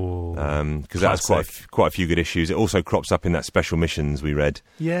 Ooh. Because that has quite a few good issues. It also crops up in that Special Missions we read.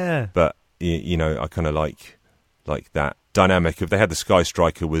 Yeah. But I kind of like that dynamic. If they had the Sky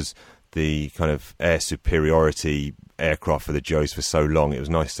Striker was the kind of air superiority aircraft for the Joes for so long, it was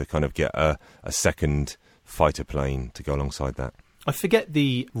nice to kind of get a second fighter plane to go alongside that. I forget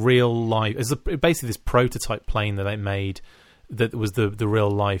the real life. It's basically this prototype plane that they made that was the real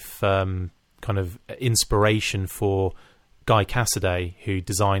life kind of inspiration for Guy Cassaday, who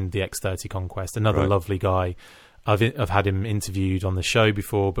designed the X-30 Conquest. Another lovely guy. I've had him interviewed on the show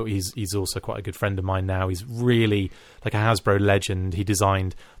before, but he's also quite a good friend of mine now. He's really like a Hasbro legend. He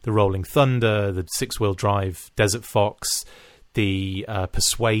designed the Rolling Thunder, the 6-wheel drive Desert Fox, the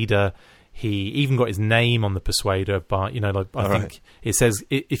Persuader. He even got his name on the Persuader, but I think it says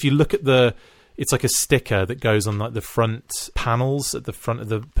if you look at it's like a sticker that goes on the front panels at the front of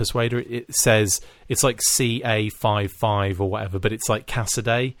the Persuader. It says it's like CA55 or whatever, but it's like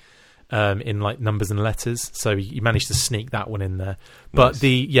Cassaday. In numbers and letters, so you managed to sneak that one in there. But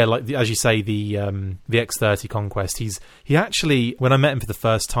nice. As you say, the X-30 Conquest. He actually, when I met him for the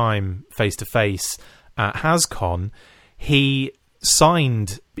first time face to face at HasCon, he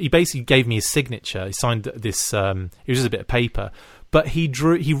basically gave me his signature. He signed this. It was just a bit of paper, but he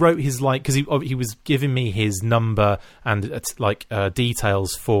wrote his because he was giving me his number and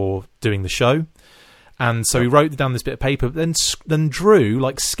details for doing the show. And so he wrote down this bit of paper, but then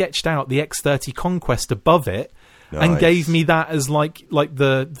drew, sketched out the X-30 Conquest above it, and gave me that as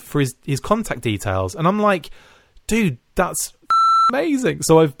for his contact details. And I'm like, dude, that's Amazing.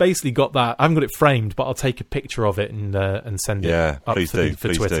 So I've basically got that. I haven't got it framed, but I'll take a picture of it and send it up please for do.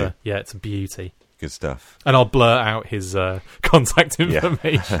 Twitter. Yeah, it's a beauty. Good stuff. And I'll blur out his contact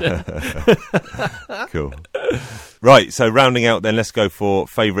information. Cool. Right, so rounding out then, let's go for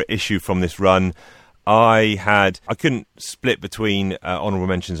favourite issue from this run. I couldn't split between honourable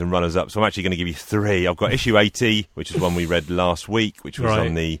mentions and runners-up, so I'm actually going to give you 3. I've got issue 80, which is one we read last week, which was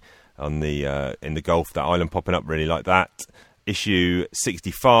in the Gulf, that island popping up, really like that. Issue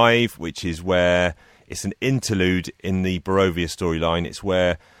 65, which is where it's an interlude in the Barovia storyline. It's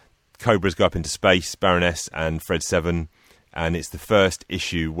where Cobras go up into space, Baroness and Fred Seven, and it's the first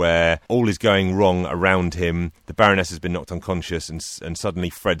issue where all is going wrong around him. The Baroness has been knocked unconscious, and suddenly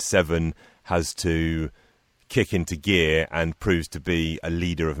Fred Seven has to kick into gear and proves to be a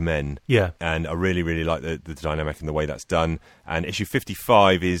leader of men. Yeah. And I really, really like the dynamic and the way that's done. And issue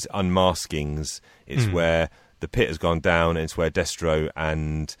 55 is Unmaskings. It's where the pit has gone down, and it's where Destro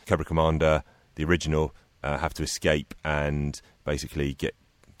and Cobra Commander, the original, have to escape and basically get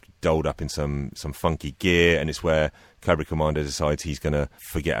doled up in some funky gear, and it's where Cobra Commander decides he's going to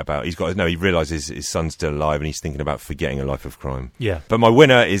forget about... he realises his son's still alive, and he's thinking about forgetting a life of crime. Yeah. But my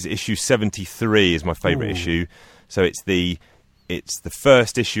winner is issue 73, is my favourite issue. So it's the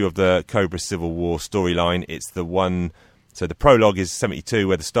first issue of the Cobra Civil War storyline. It's the one... So the prologue is 72,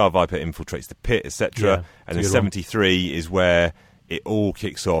 where the Star Viper infiltrates the pit, etc. Yeah, and then 73 is where it all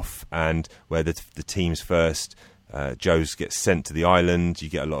kicks off, and where the team's first... Joe's gets sent to the island. You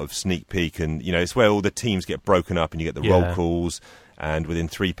get a lot of sneak peek, and it's where all the teams get broken up, and you get the roll calls. And within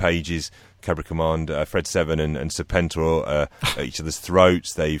 3 pages, Cobra Commander, Fred Seven, and Serpentor at each other's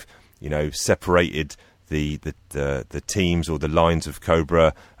throats. They've separated the teams or the lines of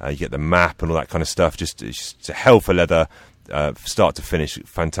Cobra. You get the map and all that kind of stuff. It's just a hell for leather. Start to finish,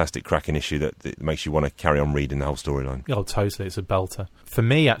 fantastic cracking issue that makes you want to carry on reading the whole storyline. Oh, totally. It's a belter. For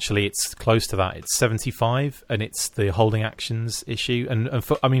me, actually, it's close to that. It's 75, and it's the holding actions issue. And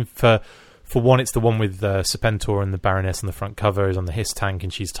for one, it's the one with Serpentor and the Baroness on the front cover is on the Hiss tank,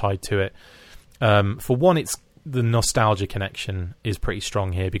 and she's tied to it. For one, it's the nostalgia connection is pretty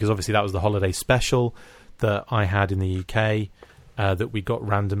strong here, because obviously that was the holiday special that I had in the UK that we got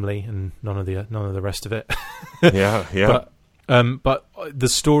randomly, and none of the rest of it. Yeah. But the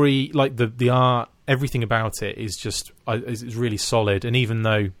story, like the art, everything about it is just is really solid. And even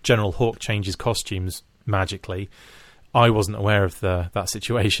though General Hawk changes costumes magically, I wasn't aware of that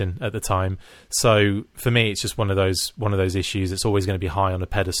situation at the time. So for me, it's just one of those issues. It's always going to be high on a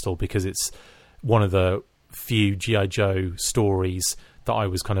pedestal, because it's one of the few G.I. Joe stories that I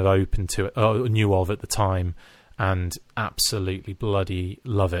was kind of open to, knew of at the time, and absolutely bloody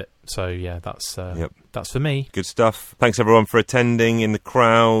love it. So yeah, that's for me. Good stuff. Thanks everyone for attending in the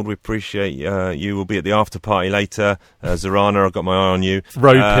crowd. We appreciate you. Will be at the after party later. Zorana, I've got my eye on you.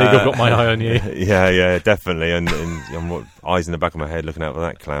 Road Pig, I've got my eye on you. Yeah, definitely. And I'm eyes in the back of my head looking out for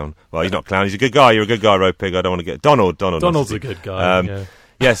that clown. Well, he's not a clown. He's a good guy. You're a good guy, Road Pig. I don't want to get Donald's a good guy. Yeah.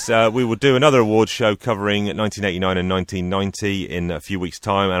 Yes, we will do another awards show covering 1989 and 1990 in a few weeks'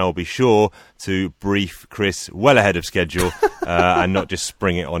 time, and I'll be sure to brief Chris well ahead of schedule and not just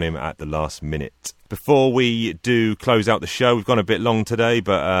spring it on him at the last minute. Before we do close out the show, we've gone a bit long today,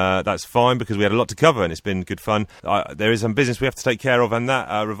 but that's fine, because we had a lot to cover and it's been good fun. There is some business we have to take care of, and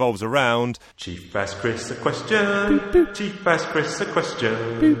that revolves around... Chief asked Chris a question. Boop, boop. Chief asked Chris a question.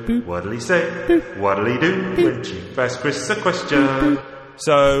 Boop, boop. What'll he say? Boop. What'll he do when Chief asked Chris a question?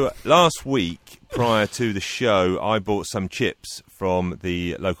 So last week, prior to the show, I bought some chips from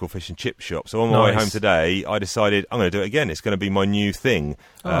the local fish and chip shop. So on my way home today, I decided I'm going to do it again. It's going to be my new thing.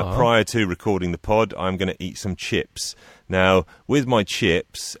 Prior to recording the pod, I'm going to eat some chips. Now, with my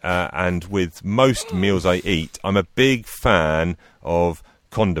chips and with most meals I eat, I'm a big fan of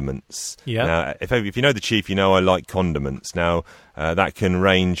condiments. Yeah. Now, if you know the Chief, you know I like condiments. Now, that can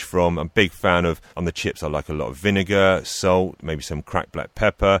range from... I'm a big fan of... On the chips, I like a lot of vinegar, salt, maybe some cracked black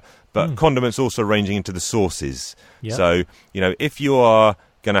pepper. But condiments also ranging into the sauces. Yeah. So, if you are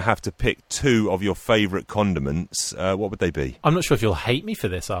going to have to pick 2 of your favourite condiments, what would they be? I'm not sure if you'll hate me for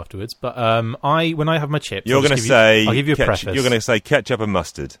this afterwards, but when I have my chips... You're going to say... I'll give you a preface. You're going to say ketchup and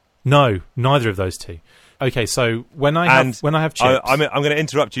mustard. No, neither of those 2. Okay, so when I have chips... I'm going to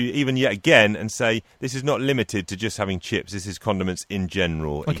interrupt you even yet again and say this is not limited to just having chips. This is condiments in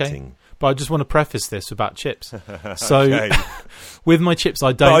general eating. But I just want to preface this about chips. So with my chips,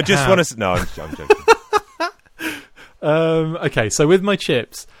 I don't I just want to... No, I'm joking. Okay, so with my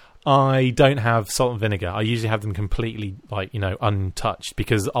chips, I don't have salt and vinegar. I usually have them completely, untouched,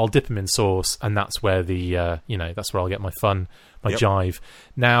 because I'll dip them in sauce, and that's where that's where I'll get my fun, jive.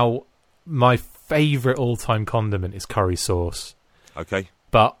 Now, my favourite all-time condiment is curry sauce. Okay.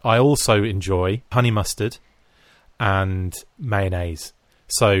 But I also enjoy honey mustard and mayonnaise.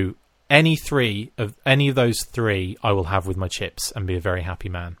 So any of those three, I will have with my chips and be a very happy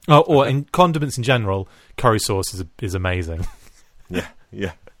man. Oh, or in condiments in general, curry sauce is amazing. Yeah.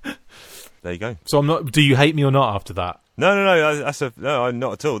 There you go. So I'm not. Do you hate me or not after that? No. No,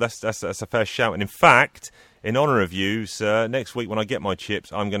 not at all. That's a fair shout. And in fact, in honour of you, sir, next week when I get my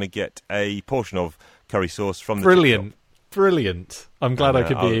chips, I'm going to get a portion of curry sauce from the chip shop. Brilliant. I'm glad I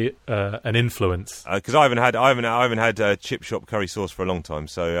could be an influence. Because I haven't had chip shop curry sauce for a long time.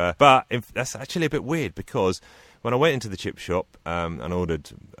 So, that's actually a bit weird because when I went into the chip shop and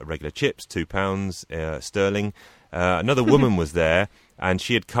ordered regular chips, £2 sterling, another woman was there. And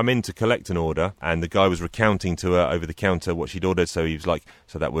she had come in to collect an order, and the guy was recounting to her over the counter what she'd ordered. So he was like,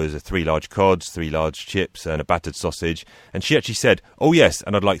 so that was 3 large cods, 3 large chips, and a battered sausage. And she actually said, "Oh yes,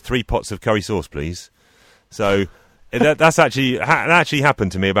 and I'd like 3 pots of curry sauce, please." So that's actually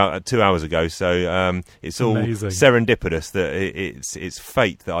happened to me about 2 hours ago. So it's all amazing. Serendipitous that it's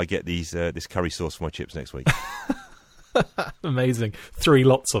fate that I get this curry sauce for my chips next week. Amazing, 3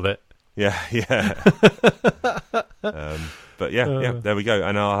 lots of it. Yeah. But yeah, there we go.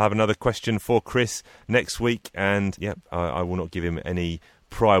 And I'll have another question for Chris next week. And I will not give him any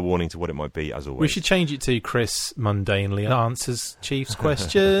prior warning to what it might be, as always. We should change it to Chris mundanely answers Chief's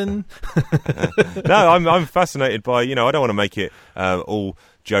question. No, I'm fascinated by, I don't want to make it all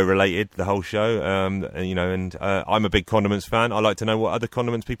Joe related, the whole show, and I'm a big condiments fan. I like to know what other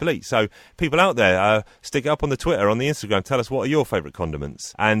condiments people eat. So people out there, stick it up on the Twitter, on the Instagram, tell us what are your favourite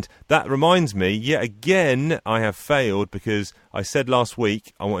condiments. And that reminds me, yet again, I have failed because I said last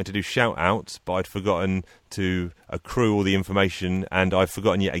week I wanted to do shout outs, but I'd forgotten to accrue all the information, and I've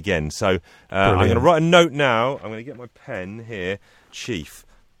forgotten yet again. So I'm going to write a note now. I'm going to get my pen here. Chief,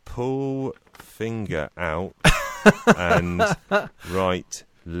 pull finger out and write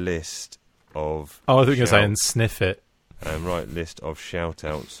list of I think you're saying sniff it. Right, list of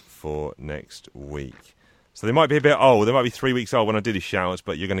shout-outs for next week. So they might be a bit old. They might be 3 weeks old when I do these shout-outs,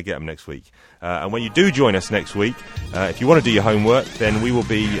 but you're going to get them next week. And when you do join us next week, if you want to do your homework, then we will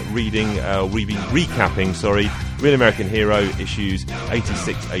be recapping, Real American Hero issues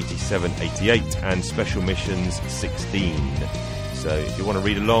 86, 87, 88, and Special Missions 16. So if you want to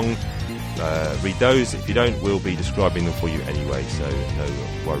read along, read those. If you don't, we'll be describing them for you anyway, so no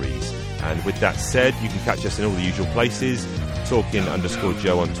worries. And with that said, you can catch us in all the usual places: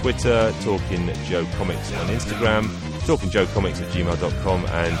 Talking_Joe on Twitter, Talking Joe Comics on Instagram, TalkingJoeComics@gmail.com,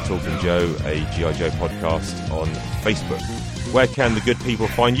 and Talking Joe, a G.I. Joe podcast on Facebook. Where can the good people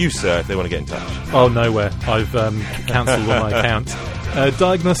find you, sir, if they want to get in touch? Oh, nowhere. I've cancelled all my accounts.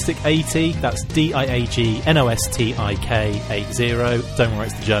 Diagnostic80, that's DIAGNOSTIK 80. Don't worry,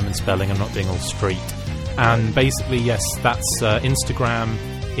 it's the German spelling. I'm not being all street. And basically, yes, that's Instagram.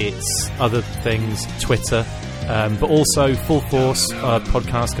 It's other things, Twitter. But also, Full Force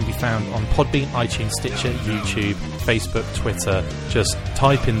podcast can be found on Podbean, iTunes, Stitcher, YouTube, Facebook, Twitter. Just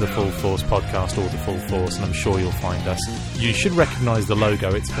type in the Full Force podcast or the Full Force, and I'm sure you'll find us. You should recognise the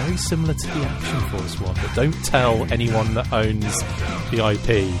logo. It's very similar to the Action Force one, but don't tell anyone that owns the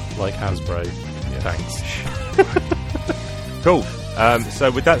IP, like Hasbro. Yeah. Thanks. Cool.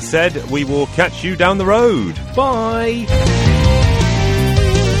 So with that said, we will catch you down the road. Bye!